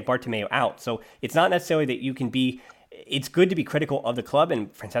hashtag Bartomeu out. So it's not necessarily that you can be... It's good to be critical of the club,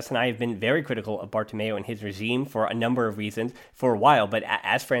 and Francesca and I have been very critical of Bartomeu and his regime for a number of reasons for a while. But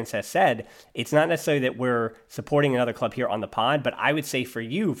as Francesca said, it's not necessarily that we're supporting another club here on the pod, but I would say for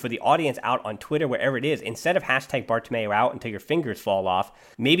you, for the audience out on Twitter, wherever it is, instead of hashtag Bartomeu out until your fingers fall off,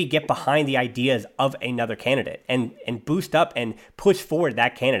 maybe get behind the ideas of another candidate and boost up and push forward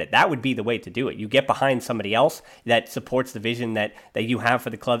that candidate. That would be the way to do it. You get behind somebody else that supports the vision that you have for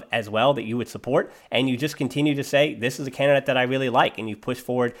the club as well, that you would support, and you just continue to say, this is a candidate that I really like, and you push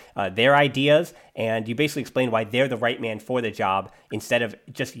forward their ideas, and you basically explain why they're the right man for the job, instead of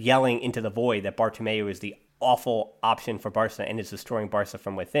just yelling into the void that Bartomeu is the awful option for Barca and is destroying Barca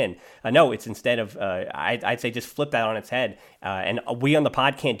from within. No, it's instead of, I'd say just flip that on its head. And we on the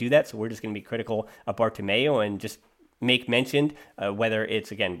pod can't do that, so we're just going to be critical of Bartomeu and just make mentioned, whether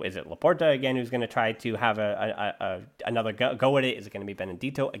it's, again, is it Laporta again who's going to try to have another go at it? Is it going to be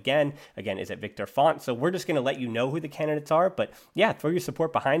Benedito again? Again, is it Victor Font? So we're just going to let you know who the candidates are, but yeah, throw your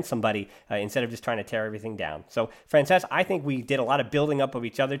support behind somebody instead of just trying to tear everything down. So Frances, I think we did a lot of building up of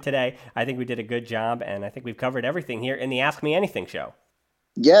each other today. I think we did a good job, and I think we've covered everything here in the Ask Me Anything show.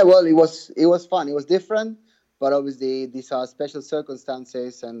 Yeah, well, it was fun. It was different. But obviously, these are special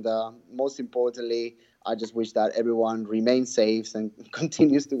circumstances, and most importantly, I just wish that everyone remains safe and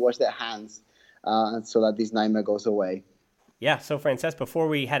continues to wash their hands so that this nightmare goes away. Yeah, so Frances, before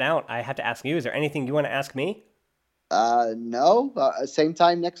we head out, I have to ask you, is there anything you want to ask me? No, same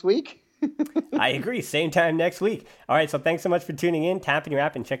time next week. I agree. Same time next week. All right, so thanks so much for tuning in. Tap in your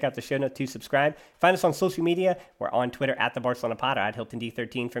app and check out the show notes to subscribe. Find us on social media. We're on Twitter at The Barcelona Pod, or at Hilton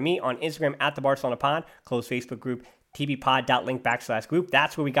D13 for me. On Instagram at The Barcelona Pod. Closed Facebook group, tbpod.link/group.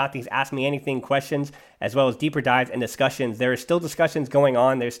 That's where we got these Ask Me Anything questions, as well as deeper dives and discussions. There are still discussions going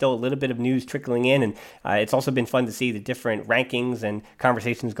on. There's still a little bit of news trickling in, and it's also been fun to see the different rankings and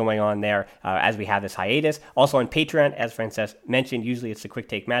conversations going on there as we have this hiatus. Also on Patreon, as Frances mentioned, usually it's the quick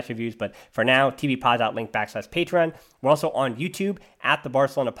take match reviews, but for now, tbpod.link/Patreon. We're also on YouTube at The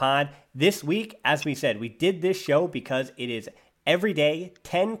Barcelona Pod. This week, as we said, we did this show because it is every day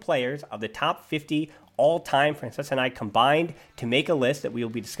 10 players of the top 50 all time. Frances and I combined to make a list that we will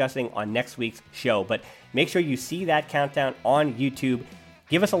be discussing on next week's show. But make sure you see that countdown on YouTube.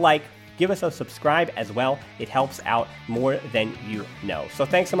 Give us a like, give us a subscribe as well. It helps out more than you know. So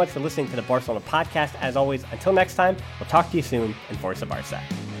thanks so much for listening to the Barcelona Podcast. As always, until next time, we'll talk to you soon, and Forza Barça.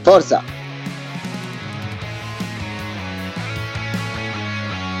 Forza!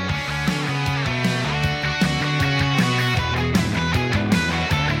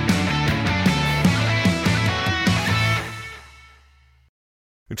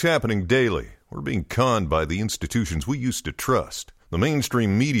 It's happening daily. We're being conned by the institutions we used to trust. The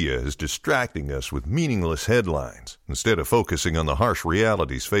mainstream media is distracting us with meaningless headlines instead of focusing on the harsh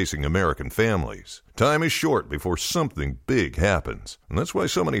realities facing American families. Time is short before something big happens, and that's why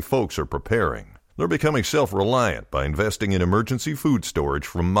so many folks are preparing. They're becoming self-reliant by investing in emergency food storage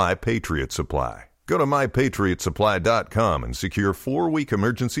from My Patriot Supply. Go to MyPatriotSupply.com and secure 4-week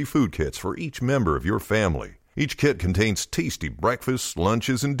emergency food kits for each member of your family. Each kit contains tasty breakfasts,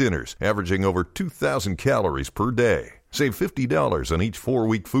 lunches, and dinners, averaging over 2,000 calories per day. Save $50 on each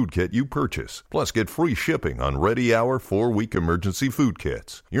 4-week food kit you purchase, plus get free shipping on Ready Hour 4-week emergency food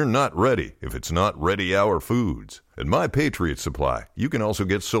kits. You're not ready if it's not Ready Hour foods. At My Patriot Supply, you can also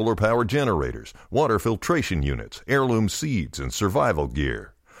get solar power generators, water filtration units, heirloom seeds, and survival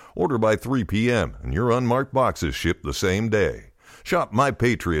gear. Order by 3 p.m. and your unmarked boxes ship the same day. Shop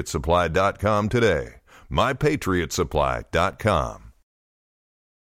MyPatriotSupply.com today. MyPatriotSupply.com.